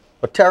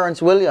 But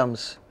Terrence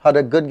Williams had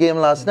a good game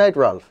last night,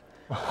 Ralph.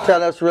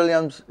 Terrence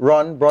Williams'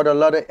 run brought a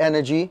lot of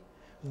energy.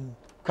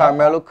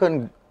 Carmelo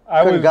couldn't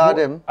guard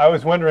him. I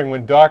was wondering,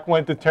 when Doc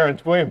went to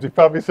Terrence Williams, he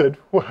probably said,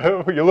 "What,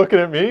 you're looking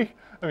at me?"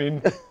 I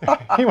mean,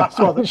 he must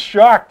have been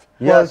shocked.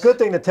 Well, the good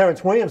thing that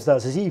Terrence Williams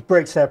does is he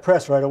breaks that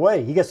press right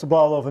away. He gets the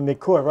ball over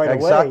midcourt right away.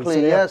 Exactly,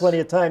 So they yes. have plenty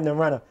of time to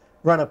run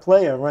a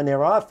play or run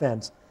their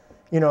offense.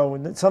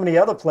 Some of the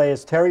other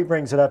players, Terry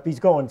brings it up, he's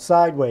going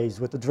sideways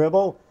with the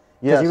dribble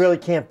because he really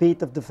can't beat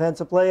the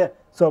defensive player.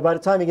 So by the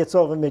time he gets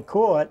over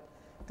midcourt,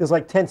 there's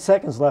like 10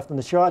 seconds left on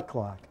the shot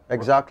clock.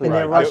 Exactly. And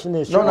they're rushing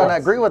their shots. No, I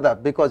agree with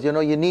that because,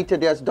 you need to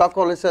just, Doc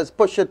always says,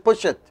 push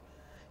it.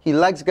 He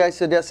likes guys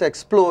to just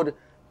explode,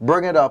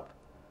 bring it up,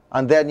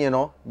 and then,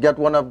 get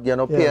one of,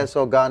 Pierce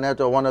or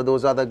Garnett or one of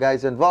those other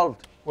guys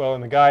involved. Well,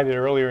 and the guy that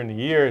earlier in the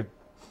year,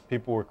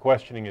 people were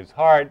questioning his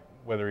heart,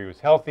 whether he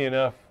was healthy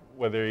enough,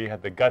 whether he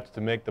had the guts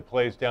to make the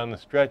plays down the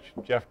stretch.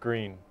 Jeff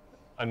Green,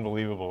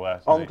 unbelievable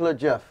last night. Uncle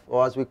Jeff,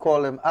 or as we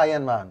call him,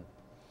 Iron Man.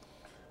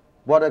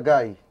 What a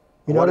guy.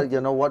 What a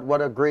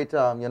great,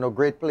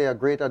 great player,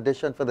 great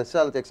addition for the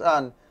Celtics,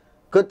 and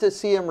good to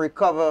see him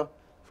recover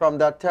from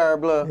that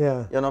terrible,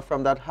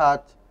 from that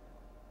heart,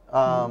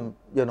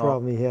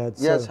 problem he had.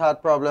 Yes,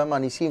 heart problem,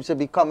 and he seems to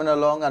be coming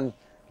along. And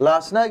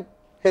last night,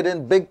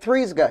 hitting big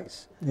threes,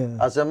 guys. Yeah.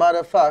 As a matter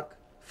of fact,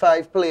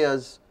 5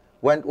 players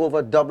went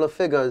over double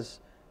figures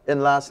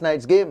in last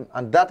night's game,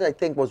 and that I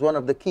think was one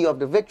of the key of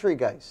the victory,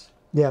 guys.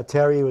 Yeah,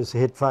 Terry was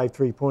hit 5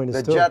 3-pointers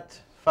The too. Jet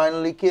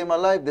finally came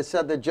alive. They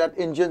said the Jet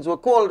engines were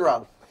cold,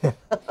 Ralph.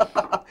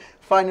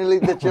 Finally,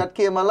 the Jet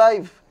came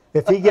alive.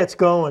 If he gets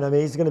going, I mean,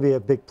 he's going to be a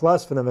big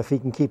plus for them if he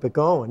can keep it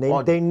going.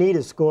 They need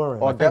his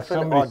scoring.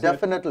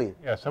 Definitely.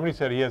 Yeah, somebody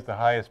said he has the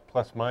highest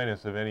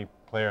plus-minus of any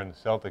player in the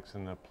Celtics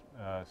in the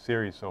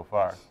series so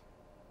far.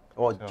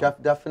 Oh, so.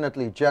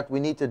 Definitely. We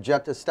need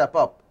Jet to step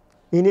up.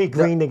 You need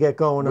Green to get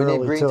going early, We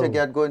need Green to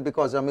get going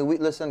because, I mean,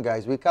 listen,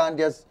 guys, we can't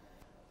just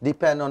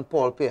depend on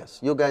Paul Pierce.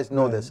 You guys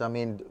know this. I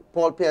mean,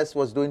 Paul Pierce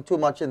was doing too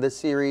much in this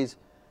series,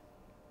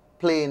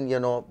 playing, you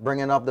know,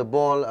 bringing up the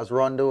ball as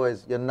Rondo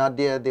is, you're not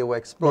there. They were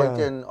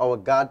exploiting our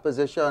guard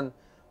position.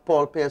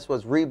 Paul Pierce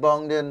was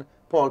rebounding.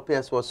 Paul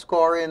Pierce was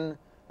scoring.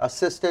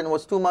 Assisting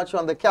was too much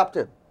on the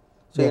captain.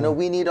 So, you know,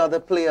 we need other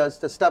players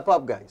to step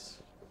up,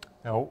 guys.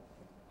 Now,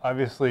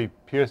 obviously,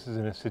 Pierce is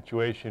in a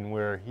situation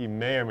where he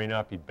may or may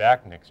not be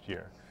back next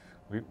year.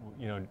 You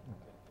know,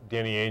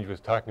 Danny Ainge was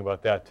talking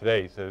about that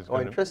today. He says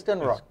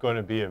it's going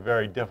to be a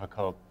very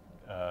difficult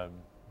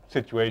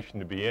situation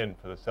to be in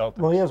for the Celtics.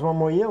 Well, he has one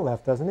more year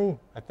left, doesn't he?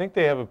 I think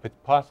they have a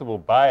possible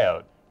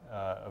buyout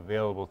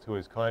available to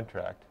his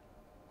contract.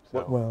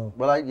 So.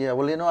 Well,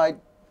 you know,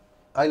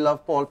 I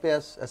love Paul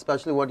Pierce,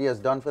 especially what he has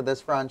done for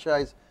this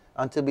franchise.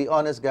 And to be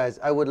honest, guys,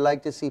 I would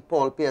like to see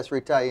Paul Pierce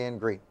retire in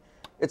green.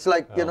 It's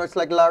like, you know, it's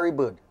like Larry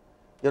Bird.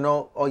 You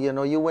know, or, you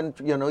know, you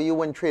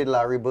wouldn't trade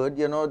Larry Bird,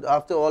 you know,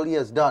 after all he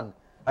has done.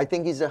 I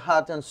think he's the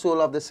heart and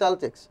soul of the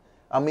Celtics.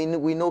 I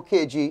mean, we know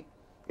KG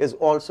is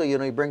also, you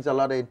know, he brings a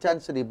lot of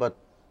intensity, but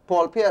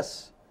Paul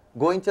Pierce,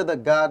 going to the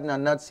Garden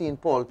and not seeing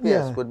Paul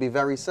Pierce would be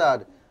very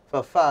sad for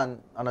a fan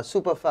and a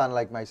super fan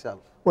like myself.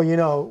 Well, you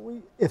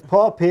know, if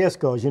Paul Pierce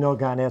goes, you know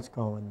Garnett's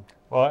going.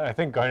 Well, I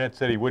think Garnett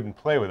said he wouldn't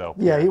play without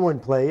Pierce. Yeah, he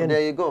wouldn't play. And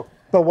there you go.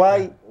 But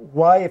why,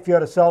 if you're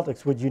the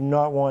Celtics, would you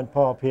not want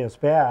Paul Pierce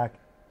back?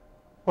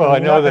 Well, I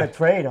know that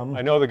trade him.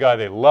 I know the guy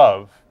they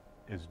love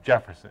is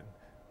Jefferson,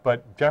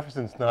 but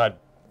Jefferson's not.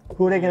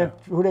 Who are they going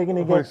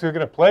to get? Who's going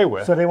to play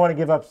with? So they want to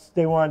give up.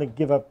 They want to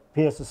give up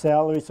Pierce's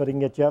salary so they can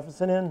get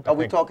Jefferson in. Are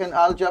we talking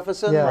Al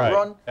Jefferson? Yeah, right.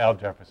 Ron? Al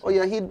Jefferson. Oh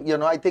yeah, you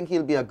know, I think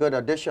he'll be a good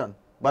addition.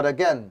 But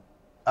again,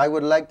 I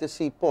would like to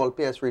see Paul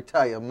Pierce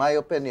retire. My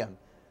opinion,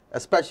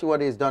 especially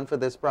what he's done for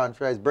this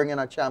franchise, bringing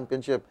a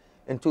championship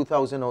in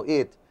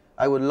 2008.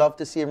 I would love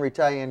to see him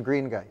retire in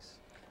green, guys.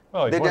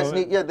 Well,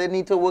 they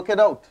need to work it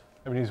out.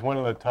 I mean, he's one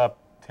of the top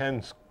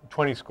 10,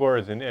 20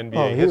 scorers in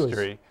NBA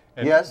history.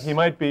 And he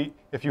might be,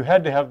 if you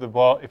had to have the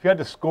ball, if you had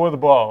to score the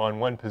ball on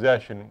one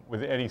possession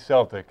with any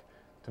Celtic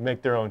to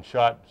make their own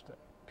shot,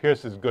 Pierce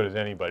is as good as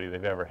anybody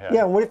they've ever had.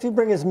 Yeah, what if you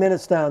bring his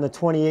minutes down to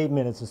 28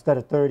 minutes instead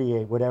of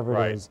 38, whatever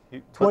it is?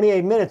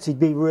 28 minutes, he'd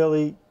be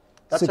really...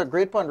 That's a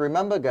great point.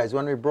 Remember, guys,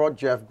 when we brought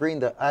Jeff Green,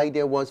 the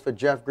idea was for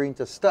Jeff Green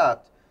to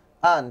start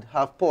and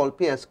have Paul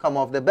Pierce come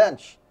off the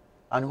bench.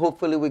 And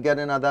hopefully we get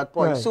in at that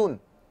point soon.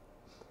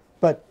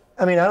 But,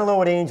 I mean, I don't know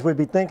what Ainge would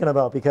be thinking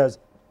about, because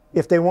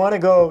if they want to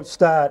go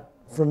start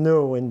from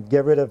new and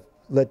get rid of,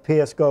 let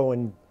Pierce go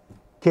and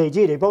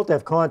KG, they both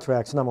have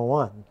contracts, number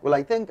one. Well,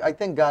 I think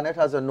Garnett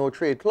has a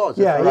no-trade clause.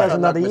 Yeah, he has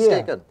another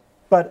year.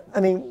 But,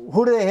 I mean,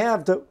 who do they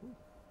have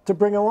to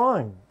bring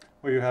along?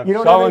 Well, you have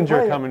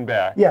Solinger coming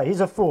back. Yeah, he's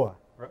a 4.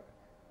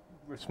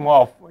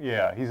 Small,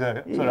 yeah, he's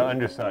a sort of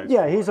undersized.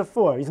 Yeah, he's a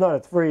 4. He's not a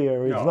 3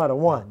 or he's not a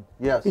 1.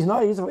 Yes. He's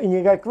not, and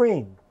you got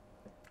Green.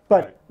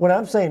 But what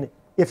I'm saying,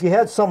 if you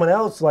had someone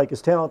else like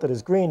as talented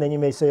as Green, then you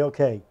may say,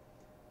 okay,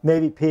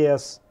 maybe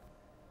Pierce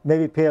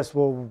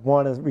will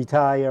want to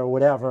retire or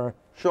whatever.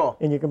 Sure.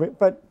 And you can,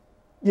 but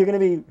you're going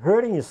to be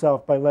hurting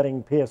yourself by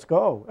letting Pierce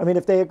go. I mean,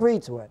 if they agree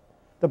to it,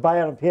 the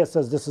buyout of Pierce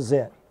says this is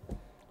it.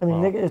 I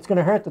mean, it's going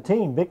to hurt the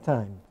team big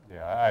time.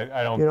 Yeah,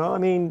 I don't. You know, I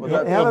mean,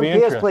 having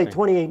Pierce play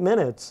 28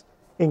 minutes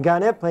and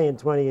Garnett playing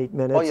 28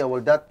 minutes. Oh yeah, well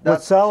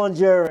with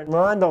Solinger and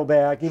Rondo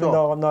back, even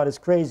though I'm not as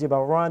crazy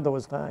about Rondo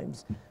as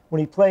times. When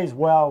he plays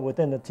well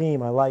within the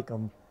team, I like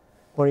him.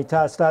 When he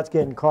starts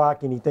getting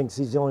cocky and he thinks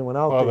he's the only one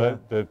out there.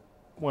 Well,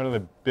 one of the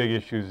big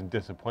issues and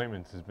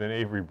disappointments has been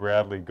Avery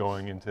Bradley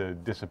going into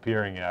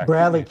disappearing act.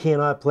 Bradley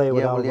cannot play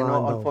without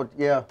Rondo.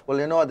 Well,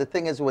 you know, the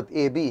thing is with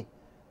AB,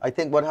 I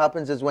think what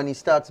happens is when he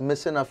starts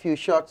missing a few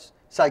shots,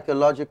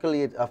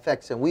 psychologically it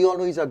affects him. We all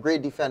know he's a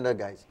great defender,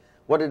 guys.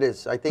 What it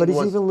is, I think. But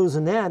he's even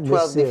losing that.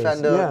 12th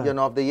defender, you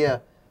know, of the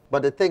year.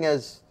 But the thing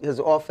is, his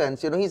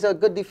offense, you know, he's a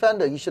good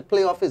defender. You should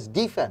play off his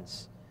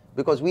defense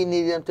because we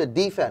need him to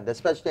defend,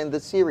 especially in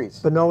this series.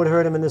 But no one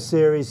hurt him in this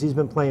series. He's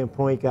been playing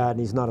point guard, and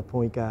he's not a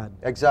point guard.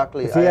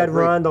 Exactly. If he had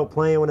Rondo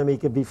playing with him, he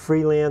could be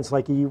freelance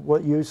like he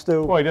used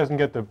to. Well, he doesn't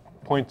get the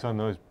points on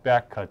those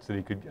back cuts that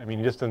he could. I mean,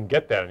 he just doesn't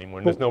get that anymore.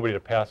 And there's nobody to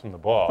pass him the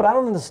ball. But I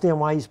don't understand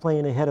why he's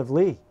playing ahead of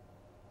Lee.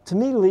 To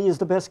me, Lee is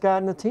the best guy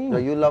in the team. No,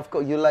 you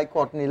like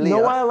Courtney Lee. You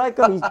know why I like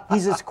him?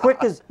 He's as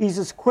quick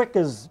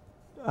as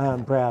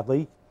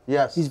Bradley.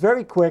 Yes. He's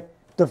very quick.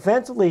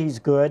 Defensively, he's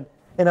good,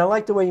 and I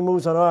like the way he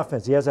moves on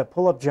offense. He has that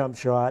pull-up jump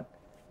shot.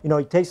 You know,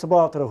 he takes the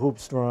ball to the hoop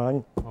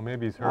strong. Well,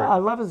 maybe he's hurt. I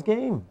love his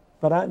game,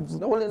 but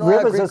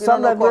Rivers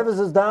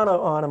is down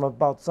on him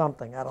about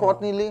something. I don't know.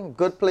 Courtney Lee,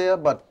 good player,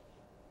 but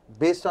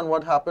based on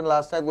what happened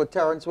last night with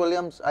Terrence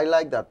Williams, I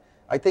like that.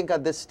 I think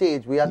at this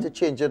stage, we had to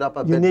change it up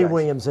a bit. You need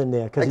Williams in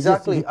there.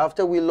 Exactly.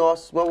 After we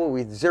lost, what were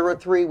we,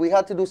 0-3, we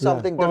had to do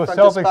something different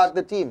to spark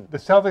the team. The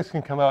Celtics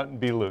can come out and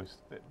be loose.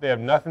 They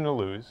have nothing to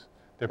lose.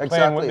 They're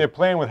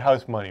playing with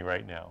house money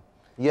right now.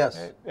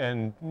 Yes.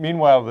 And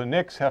meanwhile, the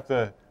Knicks have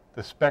the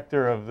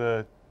specter of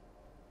the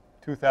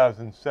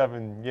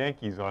 2007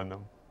 Yankees on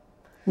them.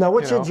 Now,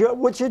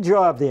 what's your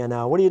job there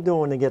now? What are you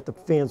doing to get the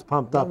fans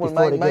pumped up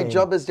before the game? My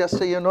job is just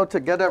to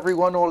get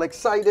everyone all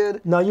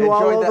excited. Now, you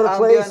all over the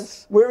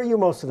place? Where are you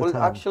most of the time?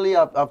 Well, actually,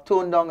 I've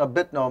toned down a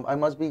bit now. I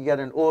must be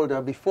getting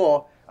older.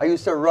 Before, I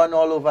used to run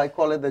all over. I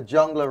call it the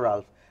jungler,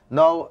 Ralph.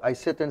 Now, I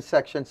sit in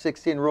section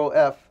 16, row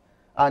F,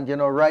 and,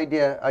 right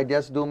there, I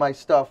just do my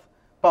stuff,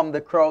 pump the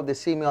crowd. They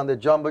see me on the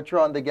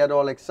Jumbotron. They get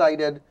all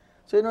excited.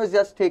 So, it's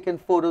just taking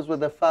photos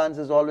with the fans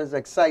is always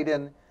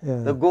exciting. Yeah.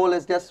 The goal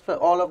is just for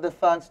all of the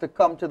fans to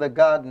come to the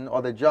garden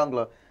or the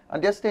jungler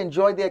and just to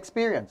enjoy the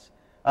experience.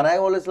 And I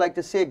always like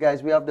to say,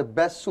 guys, we have the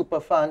best super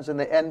fans in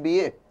the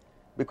NBA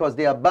because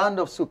they are a band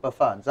of super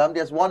fans. I'm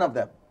just one of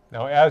them.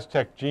 Now,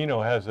 Aztec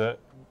Gino has a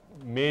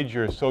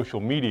major social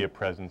media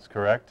presence,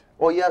 correct?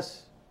 Oh,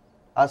 yes.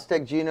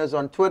 Aztec Gino is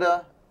on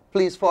Twitter.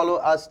 Please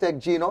follow Aztec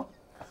Gino,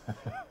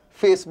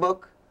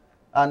 Facebook,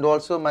 and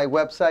also my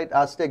website,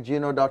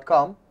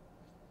 aztecgino.com.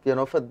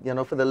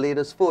 For the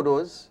latest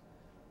photos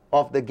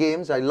of the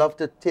games. I love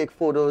to take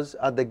photos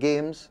at the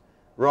games,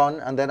 run,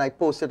 and then I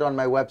post it on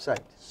my website.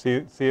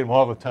 See them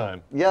all the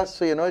time. Yes,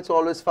 so it's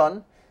always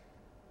fun.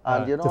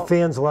 And the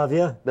fans love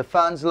you? The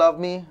fans love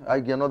me.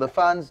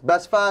 The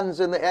best fans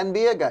in the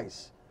NBA,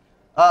 guys,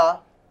 are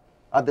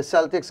at the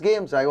Celtics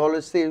games. I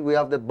always say we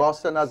have the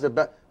Boston as the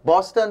best.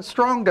 Boston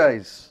strong,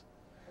 guys.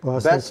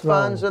 Boston best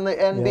strong. Fans in the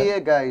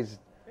NBA, guys,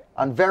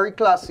 and very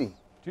classy.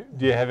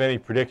 Do you have any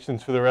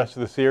predictions for the rest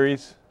of the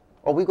series?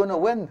 Are we going to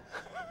win?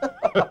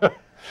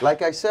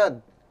 Like I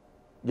said,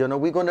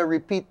 we're going to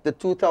repeat the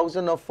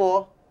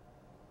 2004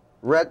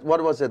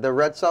 the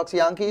Red Sox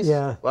Yankees?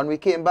 Yeah. When we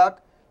came back,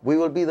 we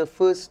will be the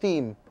first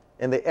team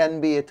in the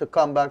NBA to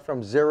come back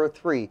from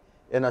 0-3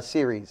 in a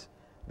series.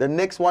 The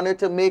Knicks wanted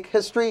to make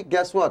history.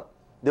 Guess what?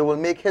 They will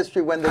make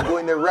history when they go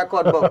in the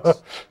record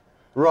books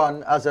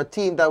run as a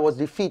team that was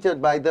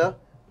defeated by the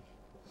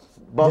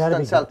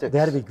Boston Celtics.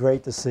 That'd be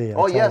great to see.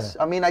 Oh, yes.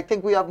 I mean, I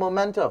think we have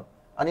momentum.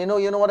 And you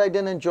know what I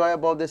didn't enjoy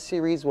about this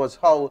series was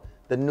how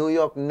the New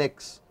York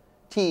Knicks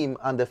team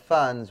and the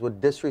fans were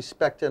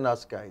disrespecting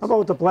us, guys. How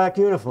about the black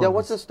uniforms? Yeah,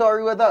 what's the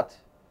story with that?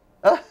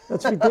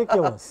 That's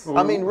ridiculous.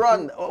 I mean,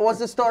 Ron, what's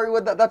the story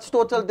with that? That's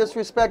total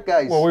disrespect,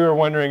 guys. Well, we were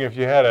wondering if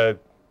you had a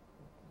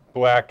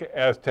black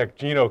Aztec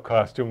Gino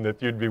costume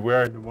that you'd be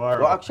wearing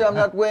tomorrow. Well, actually, I'm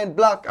not wearing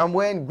black. I'm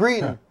wearing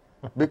green.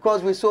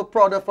 Because we're so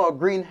proud of our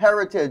green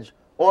heritage,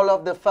 all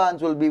of the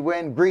fans will be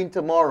wearing green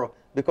tomorrow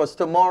because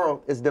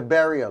tomorrow is the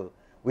burial.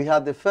 We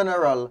have the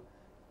funeral.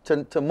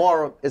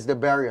 Tomorrow is the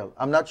burial.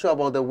 I'm not sure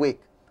about the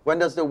wake. When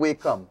does the wake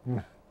come?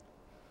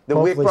 The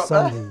Hopefully wake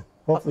Sunday.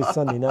 Hopefully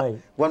Sunday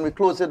night. When we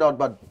close it out,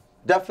 but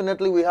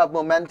definitely we have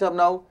momentum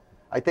now.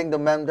 I think the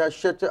momentum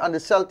should, and the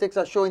Celtics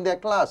are showing their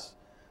class.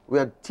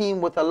 We're a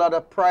team with a lot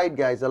of pride,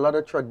 guys, a lot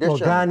of tradition. Well,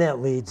 Garnett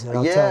leads it,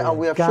 I'll tell you. And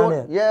we have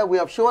shown. Yeah, we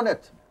have shown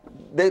it.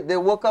 They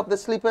woke up the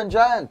sleeping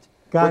giant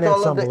Garnett's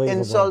with all of the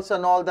insults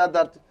and all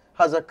that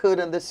has occurred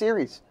in this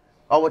series.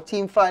 Our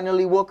team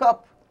finally woke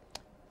up.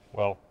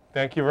 Well,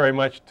 thank you very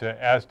much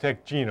to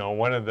Aztec Gino,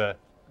 one of the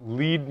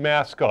lead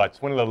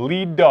mascots, one of the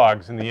lead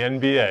dogs in the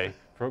NBA,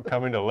 for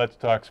coming to Let's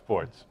Talk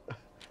Sports.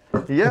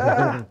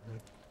 Yeah.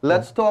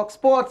 Let's Talk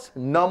Sports,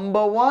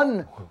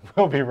 #1.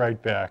 We'll be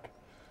right back.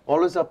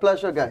 Always a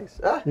pleasure,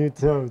 guys. You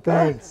too.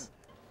 Thanks.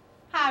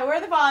 Hi, we're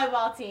the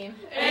volleyball team.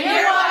 And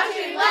you're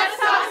watching Let's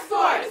Talk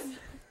Sports.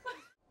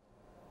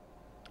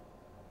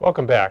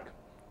 Welcome back.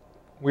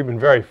 We've been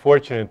very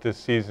fortunate this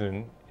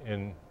season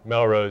in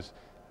Melrose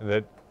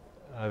that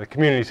the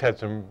community's had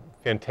some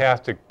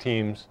fantastic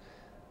teams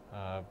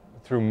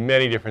through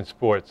many different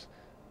sports.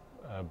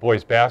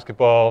 Boys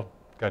basketball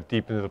got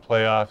deep into the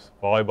playoffs.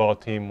 Volleyball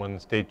team won the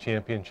state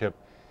championship.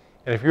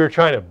 And if you were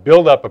trying to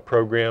build up a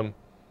program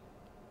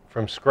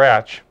from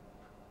scratch,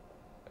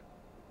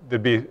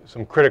 there'd be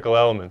some critical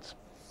elements.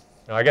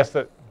 Now, I guess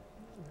that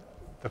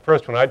the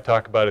first one I'd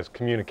talk about is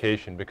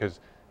communication, because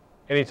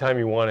anytime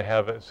you want to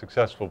have a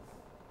successful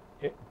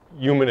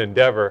human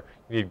endeavor,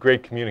 you need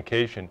great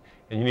communication,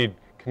 and you need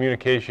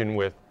communication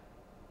with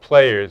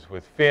players,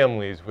 with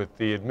families, with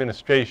the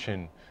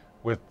administration,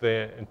 with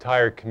the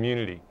entire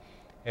community.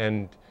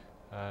 And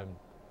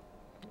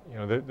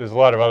there's a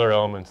lot of other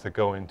elements that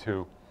go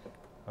into.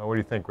 What do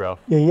you think, Ralph?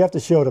 Yeah, you have to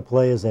show the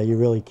players that you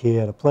really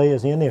care. The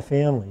players and their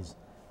families,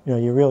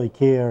 you really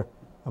care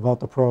about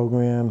the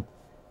program,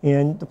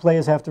 and the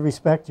players have to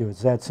respect you.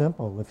 It's that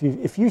simple.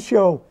 If you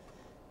show,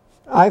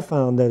 I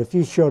found that if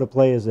you show the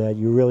players that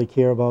you really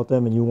care about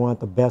them and you want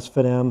the best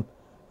for them,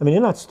 I mean,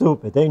 they're not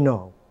stupid. They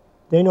know.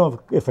 They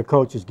know if a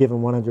coach is giving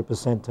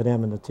 100% to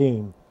them and the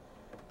team,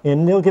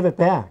 and they'll give it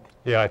back.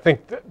 Yeah, I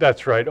think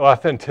that's right.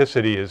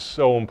 Authenticity is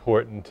so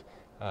important.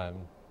 I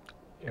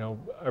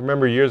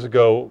remember years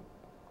ago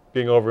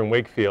being over in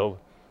Wakefield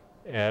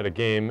at a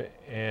game,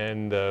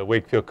 and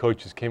Wakefield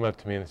coaches came up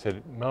to me and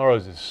said,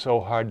 Melrose is so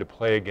hard to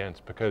play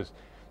against because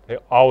they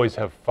always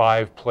have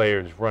 5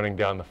 players running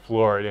down the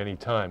floor at any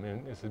time.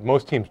 And they said,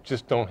 most teams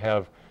just don't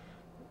have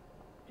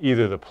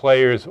either the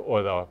players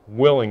or the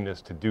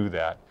willingness to do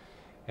that.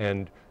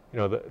 And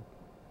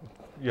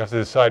you have to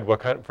decide what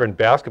kind. For in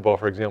basketball,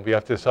 for example, you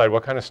have to decide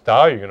what kind of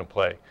style you're going to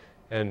play.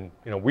 And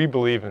we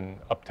believe in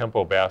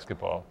up-tempo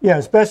basketball. Yeah,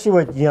 especially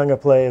with younger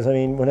players. I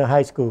mean, when they're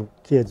high school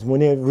kids,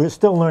 when they're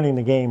still learning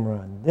the game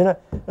run.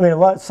 I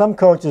mean, some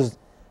coaches,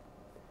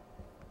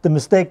 the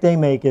mistake they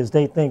make is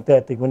they think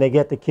that when they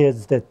get the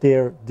kids that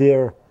they're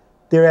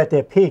at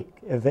their peak,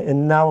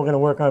 and now we're going to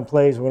work on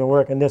plays, we're going to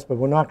work on this, but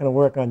we're not going to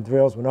work on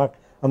drills.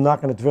 I'm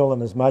not going to drill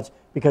them as much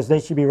because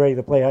they should be ready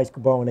to play high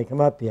school ball when they come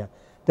up here.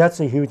 That's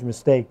a huge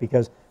mistake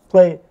because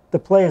the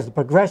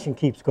progression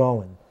keeps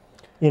going.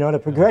 The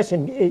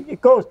progression it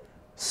goes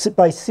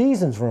by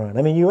seasons run.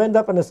 I mean, you end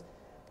up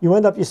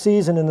your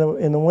season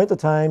in the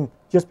wintertime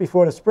just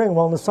before the spring.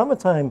 Well, in the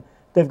summertime,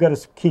 they've got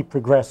to keep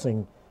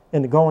progressing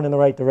and going in the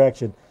right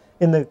direction.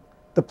 And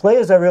the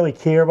players that really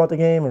care about the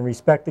game and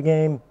respect the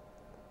game,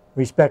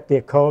 respect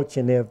their coach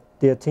and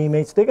their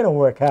teammates, they're going to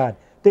work hard.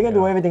 They're going to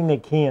do everything they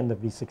can to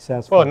be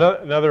successful. Well,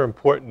 another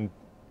important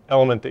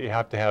element that you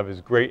have to have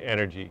is great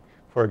energy.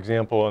 For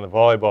example, in the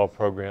volleyball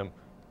program,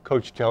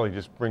 Coach Kelly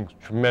just brings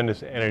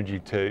tremendous energy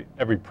to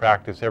every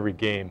practice, every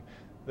game.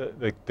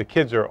 The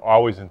kids are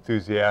always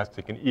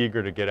enthusiastic and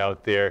eager to get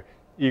out there,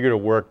 eager to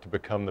work to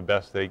become the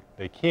best they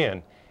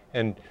can.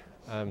 And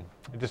I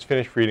just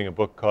finished reading a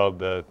book called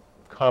The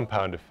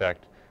Compound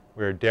Effect,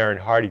 where Darren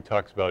Hardy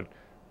talks about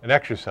an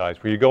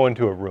exercise where you go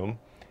into a room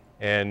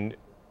and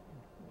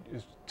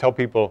tell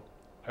people,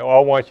 I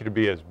all want you to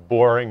be as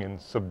boring and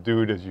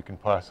subdued as you can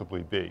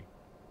possibly be.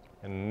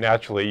 And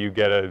naturally, you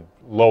get a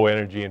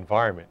low-energy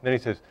environment. And then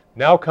he says,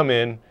 now come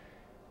in,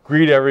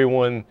 greet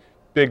everyone,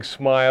 big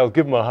smile,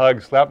 give them a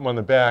hug, slap them on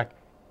the back,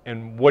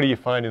 and what do you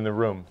find in the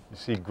room? You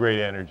see great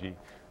energy.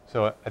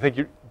 So I think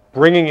you're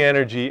bringing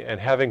energy and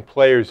having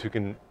players who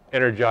can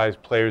energize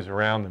players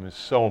around them is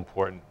so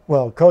important.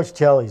 Well, Coach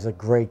Kelly's a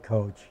great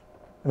coach.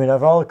 I mean,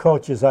 of all the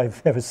coaches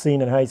I've ever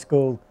seen in high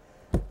school,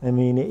 I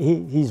mean,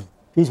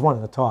 he's one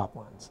of the top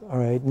ones, all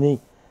right? And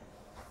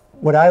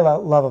what I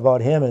love about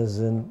him is,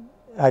 and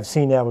I've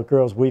seen that with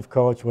girls we've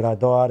coached with our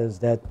daughters,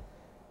 that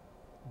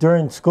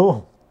during the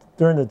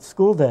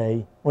school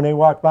day, when they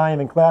walk by him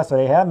in class or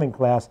they have him in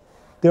class,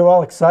 they're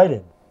all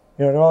excited.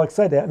 They're all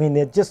excited. I mean,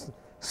 they're just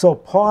so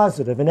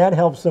positive, and that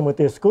helps them with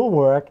their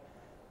schoolwork,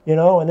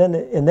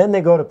 and then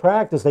they go to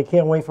practice. They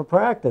can't wait for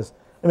practice.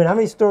 I mean, how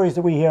many stories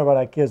do we hear about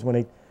our kids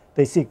when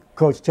they see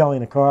Coach Kelly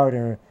in the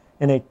corridor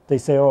and they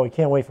say, oh, we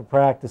can't wait for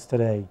practice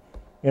today,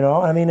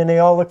 I mean, and they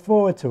all look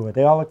forward to it.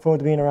 They all look forward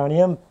to being around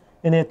him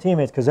and their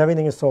teammates because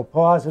everything is so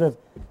positive.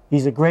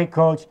 He's a great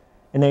coach,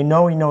 and they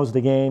know he knows the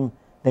game.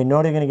 They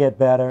know they're going to get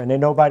better, and they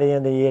know by the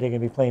end of the year they're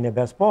going to be playing their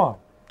best ball.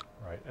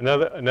 Right.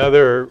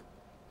 Another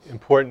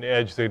important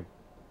edge that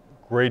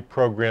great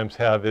programs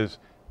have is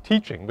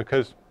teaching,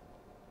 because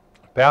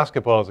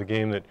basketball is a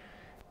game that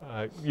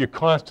you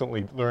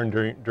constantly learn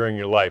during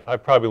your life. I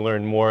probably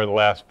learned more in the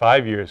last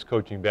 5 years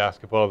coaching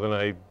basketball than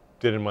I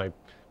did in my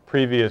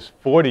previous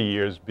 40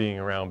 years being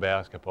around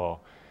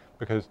basketball,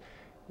 because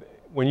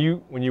when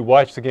you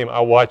watch the game, I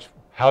watch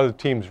how the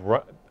team's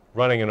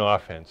running an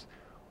offense,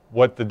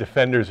 what the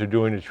defenders are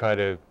doing to try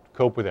to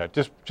cope with that.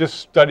 Just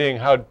studying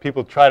how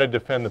people try to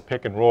defend the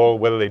pick and roll,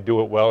 whether they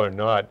do it well or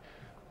not.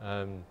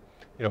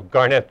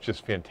 Garnett's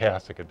just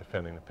fantastic at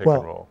defending the pick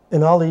and roll.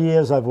 In all the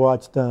years I've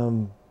watched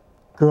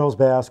girls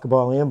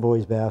basketball and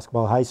boys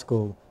basketball, high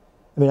school,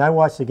 I mean, I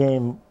watch the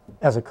game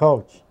as a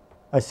coach.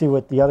 I see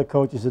what the other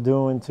coaches are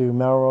doing to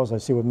Melrose. I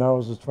see what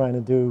Melrose is trying to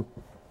do,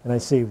 and I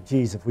see,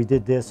 geez, if we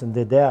did this and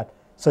did that.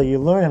 So you're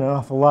learning an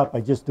awful lot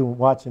by just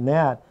watching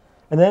that.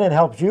 And then it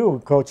helps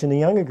you coaching the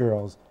younger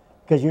girls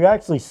because you're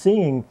actually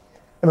seeing,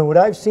 I mean, what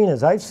I've seen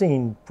is I've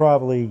seen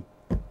probably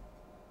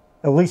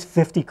at least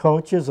 50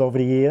 coaches over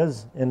the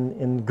years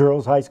in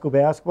girls high school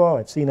basketball.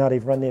 I've seen how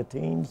they've run their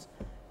teams,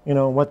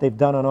 what they've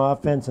done on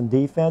offense and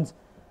defense.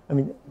 I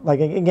mean, like,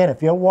 again,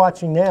 if you're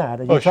watching that,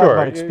 you talk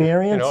about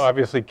experience.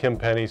 Obviously Kim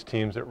Penny's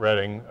teams at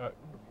Reading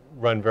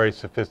run very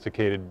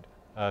sophisticated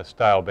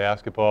style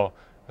basketball.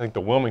 I think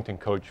the Wilmington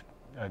coach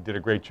did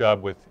a great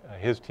job with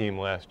his team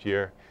last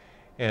year.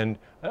 And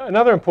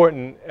another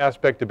important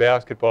aspect of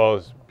basketball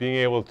is being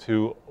able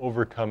to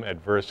overcome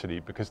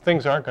adversity, because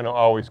things aren't going to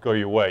always go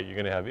your way. You're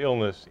going to have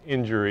illness,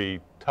 injury,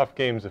 tough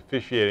games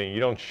officiating, you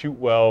don't shoot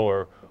well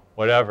or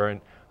whatever.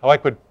 And I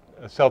like what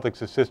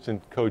Celtics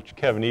assistant coach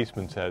Kevin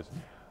Eastman says.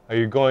 Are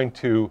you going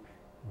to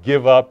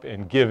give up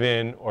and give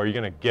in, or are you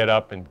going to get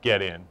up and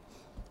get in?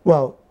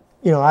 Well,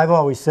 I've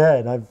always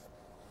said,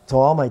 to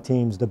all my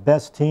teams, the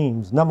best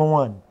teams, number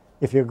one,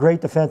 if you're a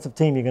great defensive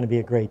team, you're going to be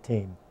a great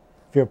team.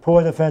 If you're a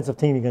poor defensive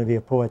team, you're going to be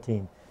a poor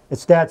team.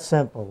 It's that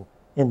simple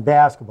in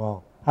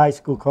basketball, high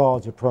school,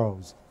 college, or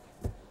pros.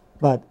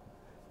 But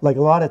like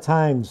a lot of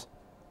times,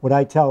 what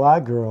I tell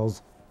our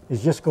girls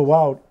is just go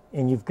out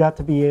and you've got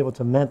to be able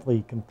to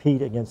mentally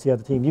compete against the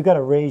other team. You've got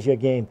to raise your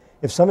game.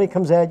 If somebody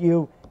comes at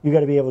you, you've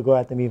got to be able to go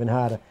at them even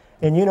harder.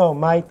 And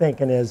my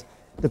thinking is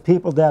the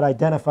people that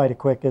identify the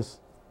quickest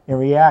and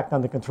react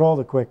under control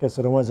the quickest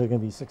are the ones that are going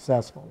to be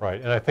successful.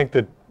 Right, and I think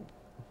that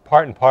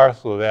part and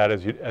parcel of that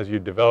as you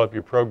develop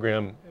your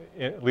program,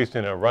 at least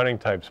in a running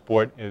type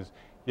sport, is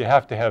you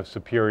have to have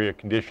superior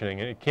conditioning.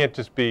 And it can't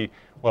just be,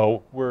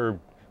 well, we're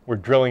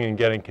drilling and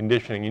getting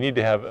conditioning. You need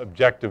to have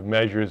objective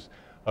measures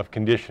of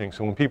conditioning.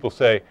 So when people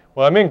say,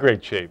 well, I'm in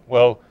great shape.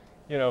 Well,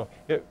 you know,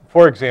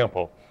 for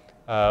example,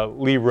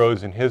 Lee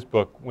Rose in his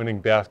book, Winning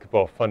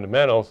Basketball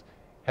Fundamentals,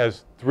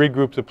 has 3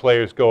 groups of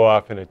players go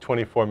off in a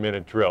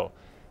 24-minute drill.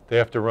 They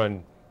have to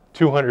run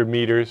 200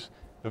 meters,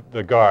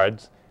 the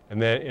guards,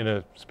 and then in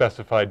a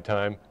specified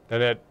time.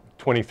 Then at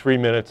 23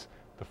 minutes,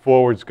 the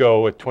forwards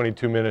go. At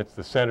 22 minutes,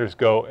 the centers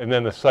go, and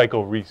then the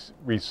cycle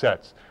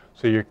resets.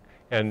 So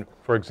and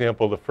for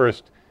example, the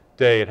first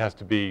day it has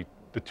to be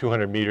the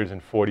 200 meters in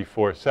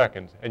 44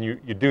 seconds, and you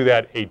do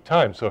that 8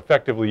 times. So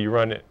effectively, you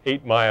run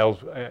 8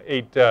 miles,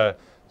 8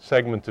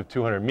 segments of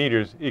 200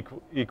 meters,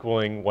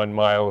 equaling 1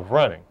 mile of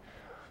running.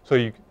 So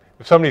if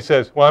somebody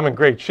says, well, I'm in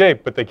great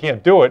shape, but they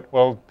can't do it,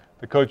 well,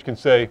 the coach can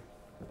say,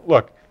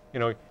 look, you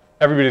know,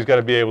 everybody's got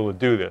to be able to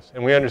do this.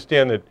 And we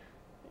understand that,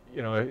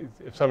 you know,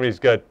 if somebody's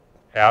got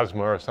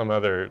asthma or some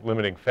other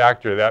limiting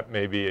factor, that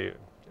may be a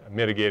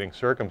mitigating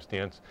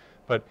circumstance.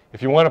 But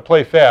if you want to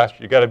play fast,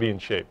 you got to be in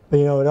shape. But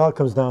you know, it all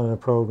comes down to the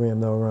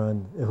program, though,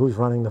 Ron. Who's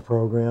running the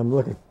program?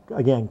 Look at,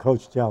 again,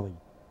 Coach Jelly.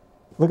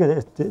 Look at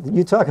it.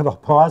 You talk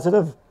about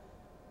positive.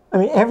 I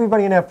mean,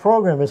 everybody in that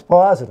program is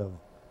positive.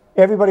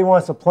 Everybody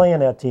wants to play in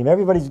that team.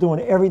 Everybody's doing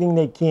everything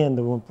they can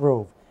to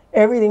improve.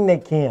 Everything they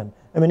can.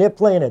 I mean, they're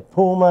playing at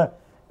Puma.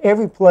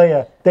 Every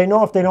player, they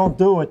know if they don't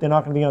do it, they're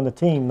not going to be on the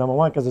team, number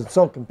one, because it's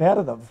so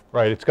competitive.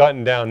 Right, it's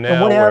gotten down now.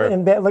 And what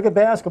happened, look at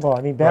basketball.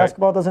 I mean,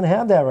 basketball doesn't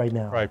have that right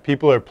now. Right,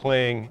 people are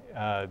playing,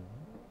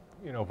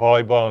 you know,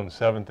 volleyball in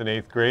 7th and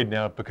 8th grade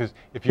now because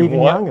if you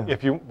want,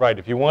 if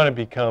you want to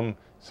become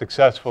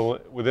successful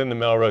within the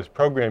Melrose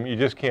program, you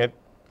just can't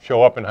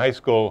show up in high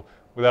school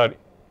without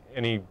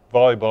any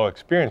volleyball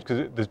experience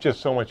because there's just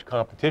so much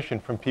competition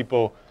from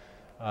people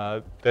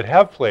that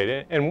have played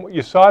it. And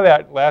you saw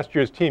that last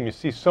year's team. You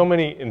see so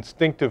many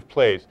instinctive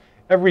plays.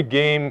 Every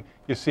game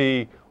you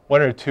see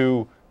 1 or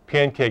 2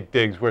 pancake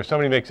digs where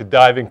somebody makes a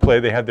diving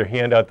play, they have their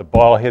hand out, the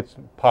ball hits,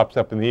 pops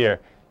up in the air.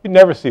 You'd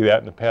never see that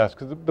in the past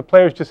because the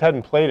players just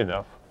hadn't played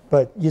enough.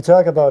 But you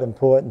talk about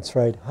importance,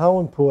 right? How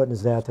important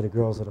is that to the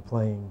girls that are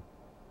playing,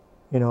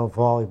 you know,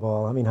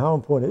 volleyball? I mean, how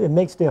important? It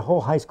makes their whole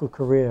high school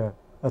career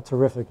a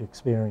terrific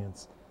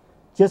experience.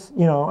 Just,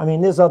 you know, I mean,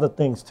 there's other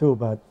things too,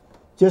 but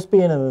just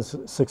being in a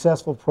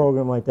successful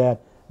program like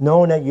that,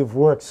 knowing that you've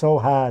worked so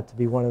hard to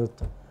be one of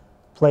the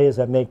players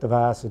that make the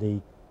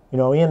varsity, you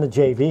know, and the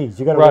JVs.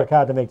 You got to work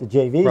hard to make the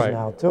JVs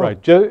now too.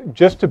 Right.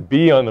 Just to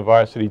be on the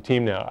varsity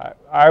team now,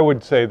 I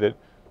would say that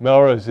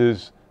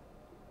Melrose's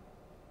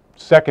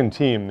second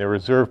team, the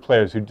reserve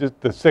players,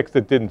 the 6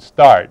 that didn't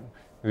start,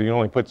 because you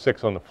only put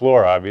 6 on the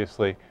floor,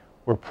 obviously,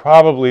 were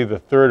probably the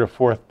 3rd or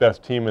 4th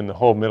best team in the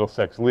whole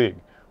Middlesex League.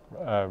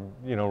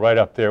 You know, right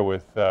up there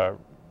with, you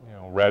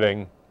know,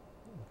 Reading.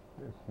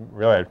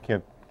 Really, I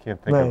can't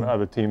think of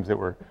other teams that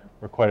were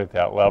quite at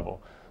that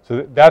level.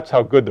 So that's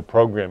how good the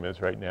program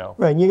is right now.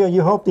 Right, and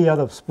you hope the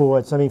other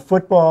sports, I mean,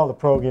 football, the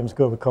program's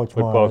good with Coach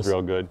Morris. Football's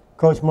real good.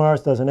 Coach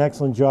Morris does an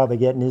excellent job of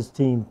getting his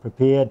team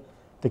prepared.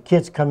 The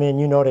kids come in,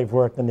 you know they've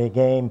worked on their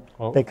game.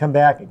 Well, they come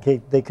back,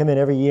 they come in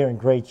every year in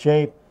great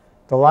shape.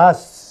 The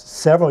last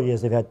several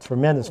years, they've had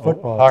tremendous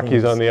football Hockey's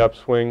teams. on the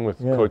upswing with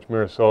Coach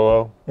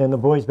Mirasolo. And the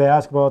boys'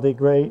 basketball did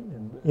great.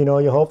 And, you know,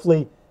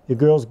 hopefully your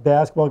girls'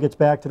 basketball gets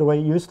back to the way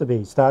it used to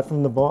be. Start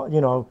from the ball,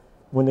 you know,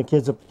 when the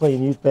kids are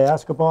playing youth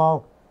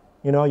basketball,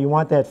 you know, you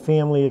want that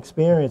family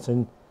experience.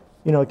 And,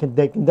 you know,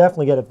 they can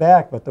definitely get it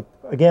back. But,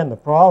 again, the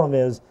problem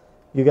is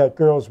you got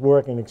girls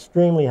working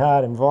extremely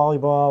hard in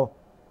volleyball,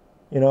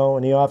 you know,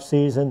 in the off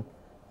season.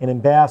 And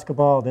in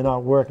basketball, they're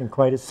not working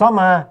quite as some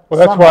are. Well,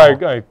 that's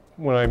why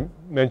when I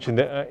mentioned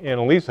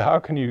Annalisa, how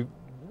can you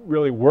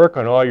really work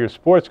on all your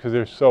sports because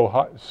they're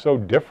so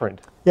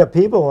different? Yeah,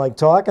 people like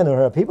talking to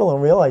her. People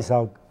don't realize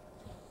how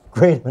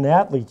great of an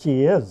athlete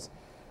she is.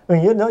 I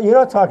mean, you're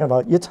not talking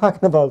about. You're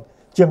talking about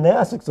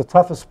gymnastics, the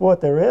toughest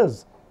sport there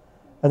is.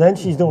 And then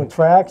she's doing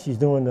track. She's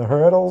doing the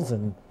hurdles,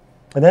 and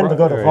then to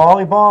go to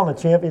volleyball and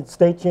the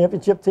state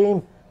championship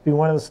team, be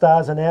one of the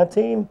stars on that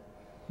team,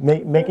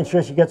 making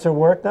sure she gets her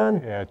work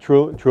done. Yeah,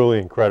 truly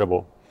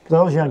incredible.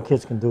 Those young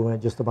kids can do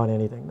just about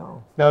anything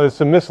now. Now, there's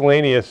some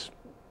miscellaneous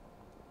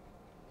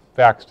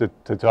facts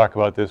to talk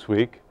about this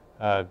week.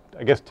 I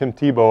guess Tim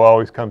Tebow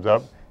always comes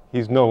up.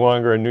 He's no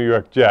longer a New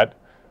York Jet.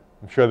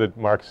 I'm sure that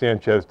Mark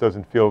Sanchez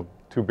doesn't feel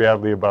too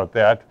badly about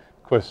that.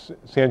 Of course,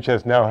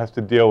 Sanchez now has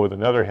to deal with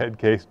another head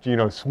case,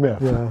 Gino Smith.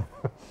 Yeah.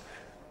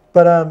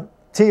 But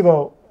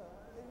Tebow,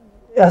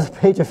 as a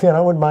Patriot fan,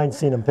 I wouldn't mind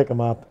seeing him pick him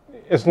up.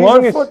 He's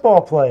a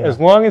football player. As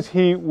long as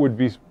he would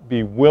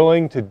be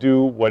willing to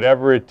do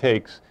whatever it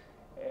takes,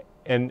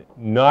 and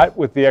not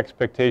with the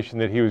expectation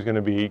that he was going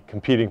to be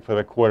competing for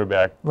the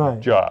quarterback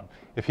job.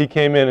 If he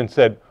came in and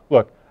said,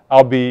 look,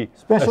 I'll be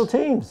special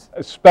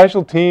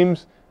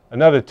teams,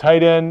 another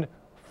tight end,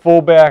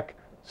 fullback,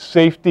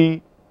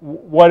 safety,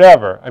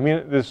 whatever. I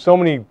mean, there's so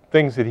many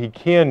things that he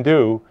can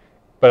do,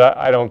 but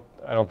I don't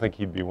think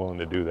he'd be willing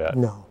to do that.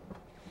 No.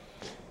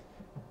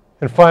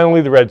 And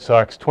finally, the Red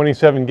Sox,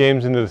 27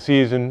 games into the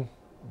season,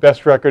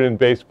 best record in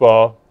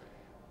baseball.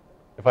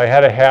 If I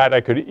had a hat,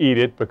 I could eat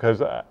it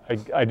because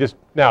I just,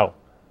 now,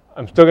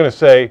 I'm still going to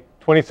say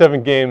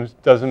 27 games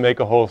doesn't make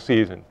a whole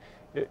season.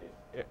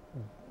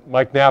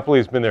 Mike Napoli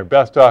has been their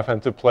best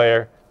offensive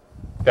player.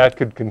 That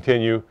could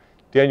continue.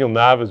 Daniel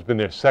Nava has been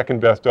their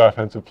second best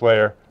offensive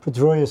player.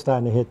 Pedroia's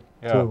starting to hit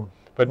too.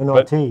 But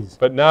Ortiz.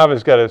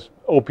 Nava's got his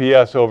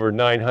OPS over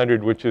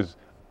 900, which is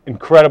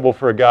incredible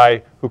for a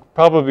guy who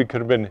probably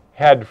could have been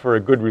had for a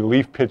good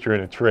relief pitcher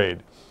in a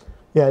trade.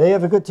 Yeah, they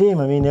have a good team.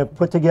 I mean, they're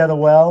put together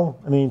well.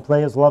 I mean,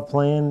 players love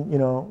playing, you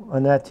know,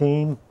 on that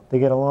team. They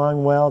get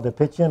along well. They're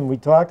pitching. We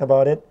talked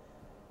about it.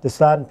 The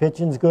starting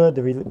pitching's good.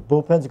 The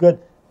bullpen's good.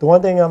 The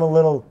one thing I'm a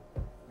little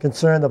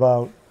concerned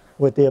about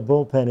with their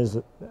bullpen is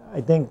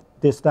I think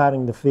they're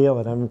starting to feel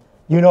it.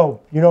 You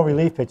know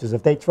relief pitchers.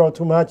 If they throw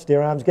too much,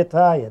 their arms get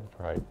tired.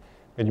 Right.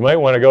 And you might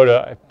want to go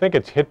to, I think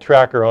it's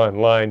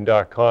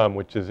hittrackeronline.com,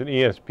 which is an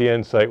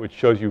ESPN site which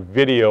shows you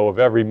video of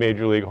every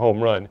Major League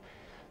home run.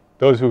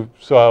 Those who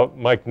saw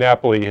Mike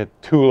Napoli hit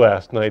 2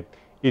 last night,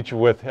 each of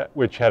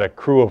which had a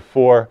crew of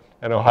 4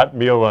 and a hot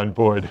meal on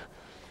board.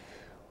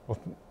 Well,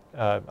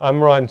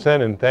 I'm Ron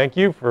Sen, and thank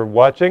you for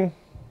watching.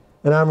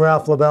 And I'm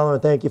Ralph LaBella,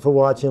 and thank you for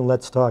watching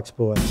Let's Talk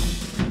Sports.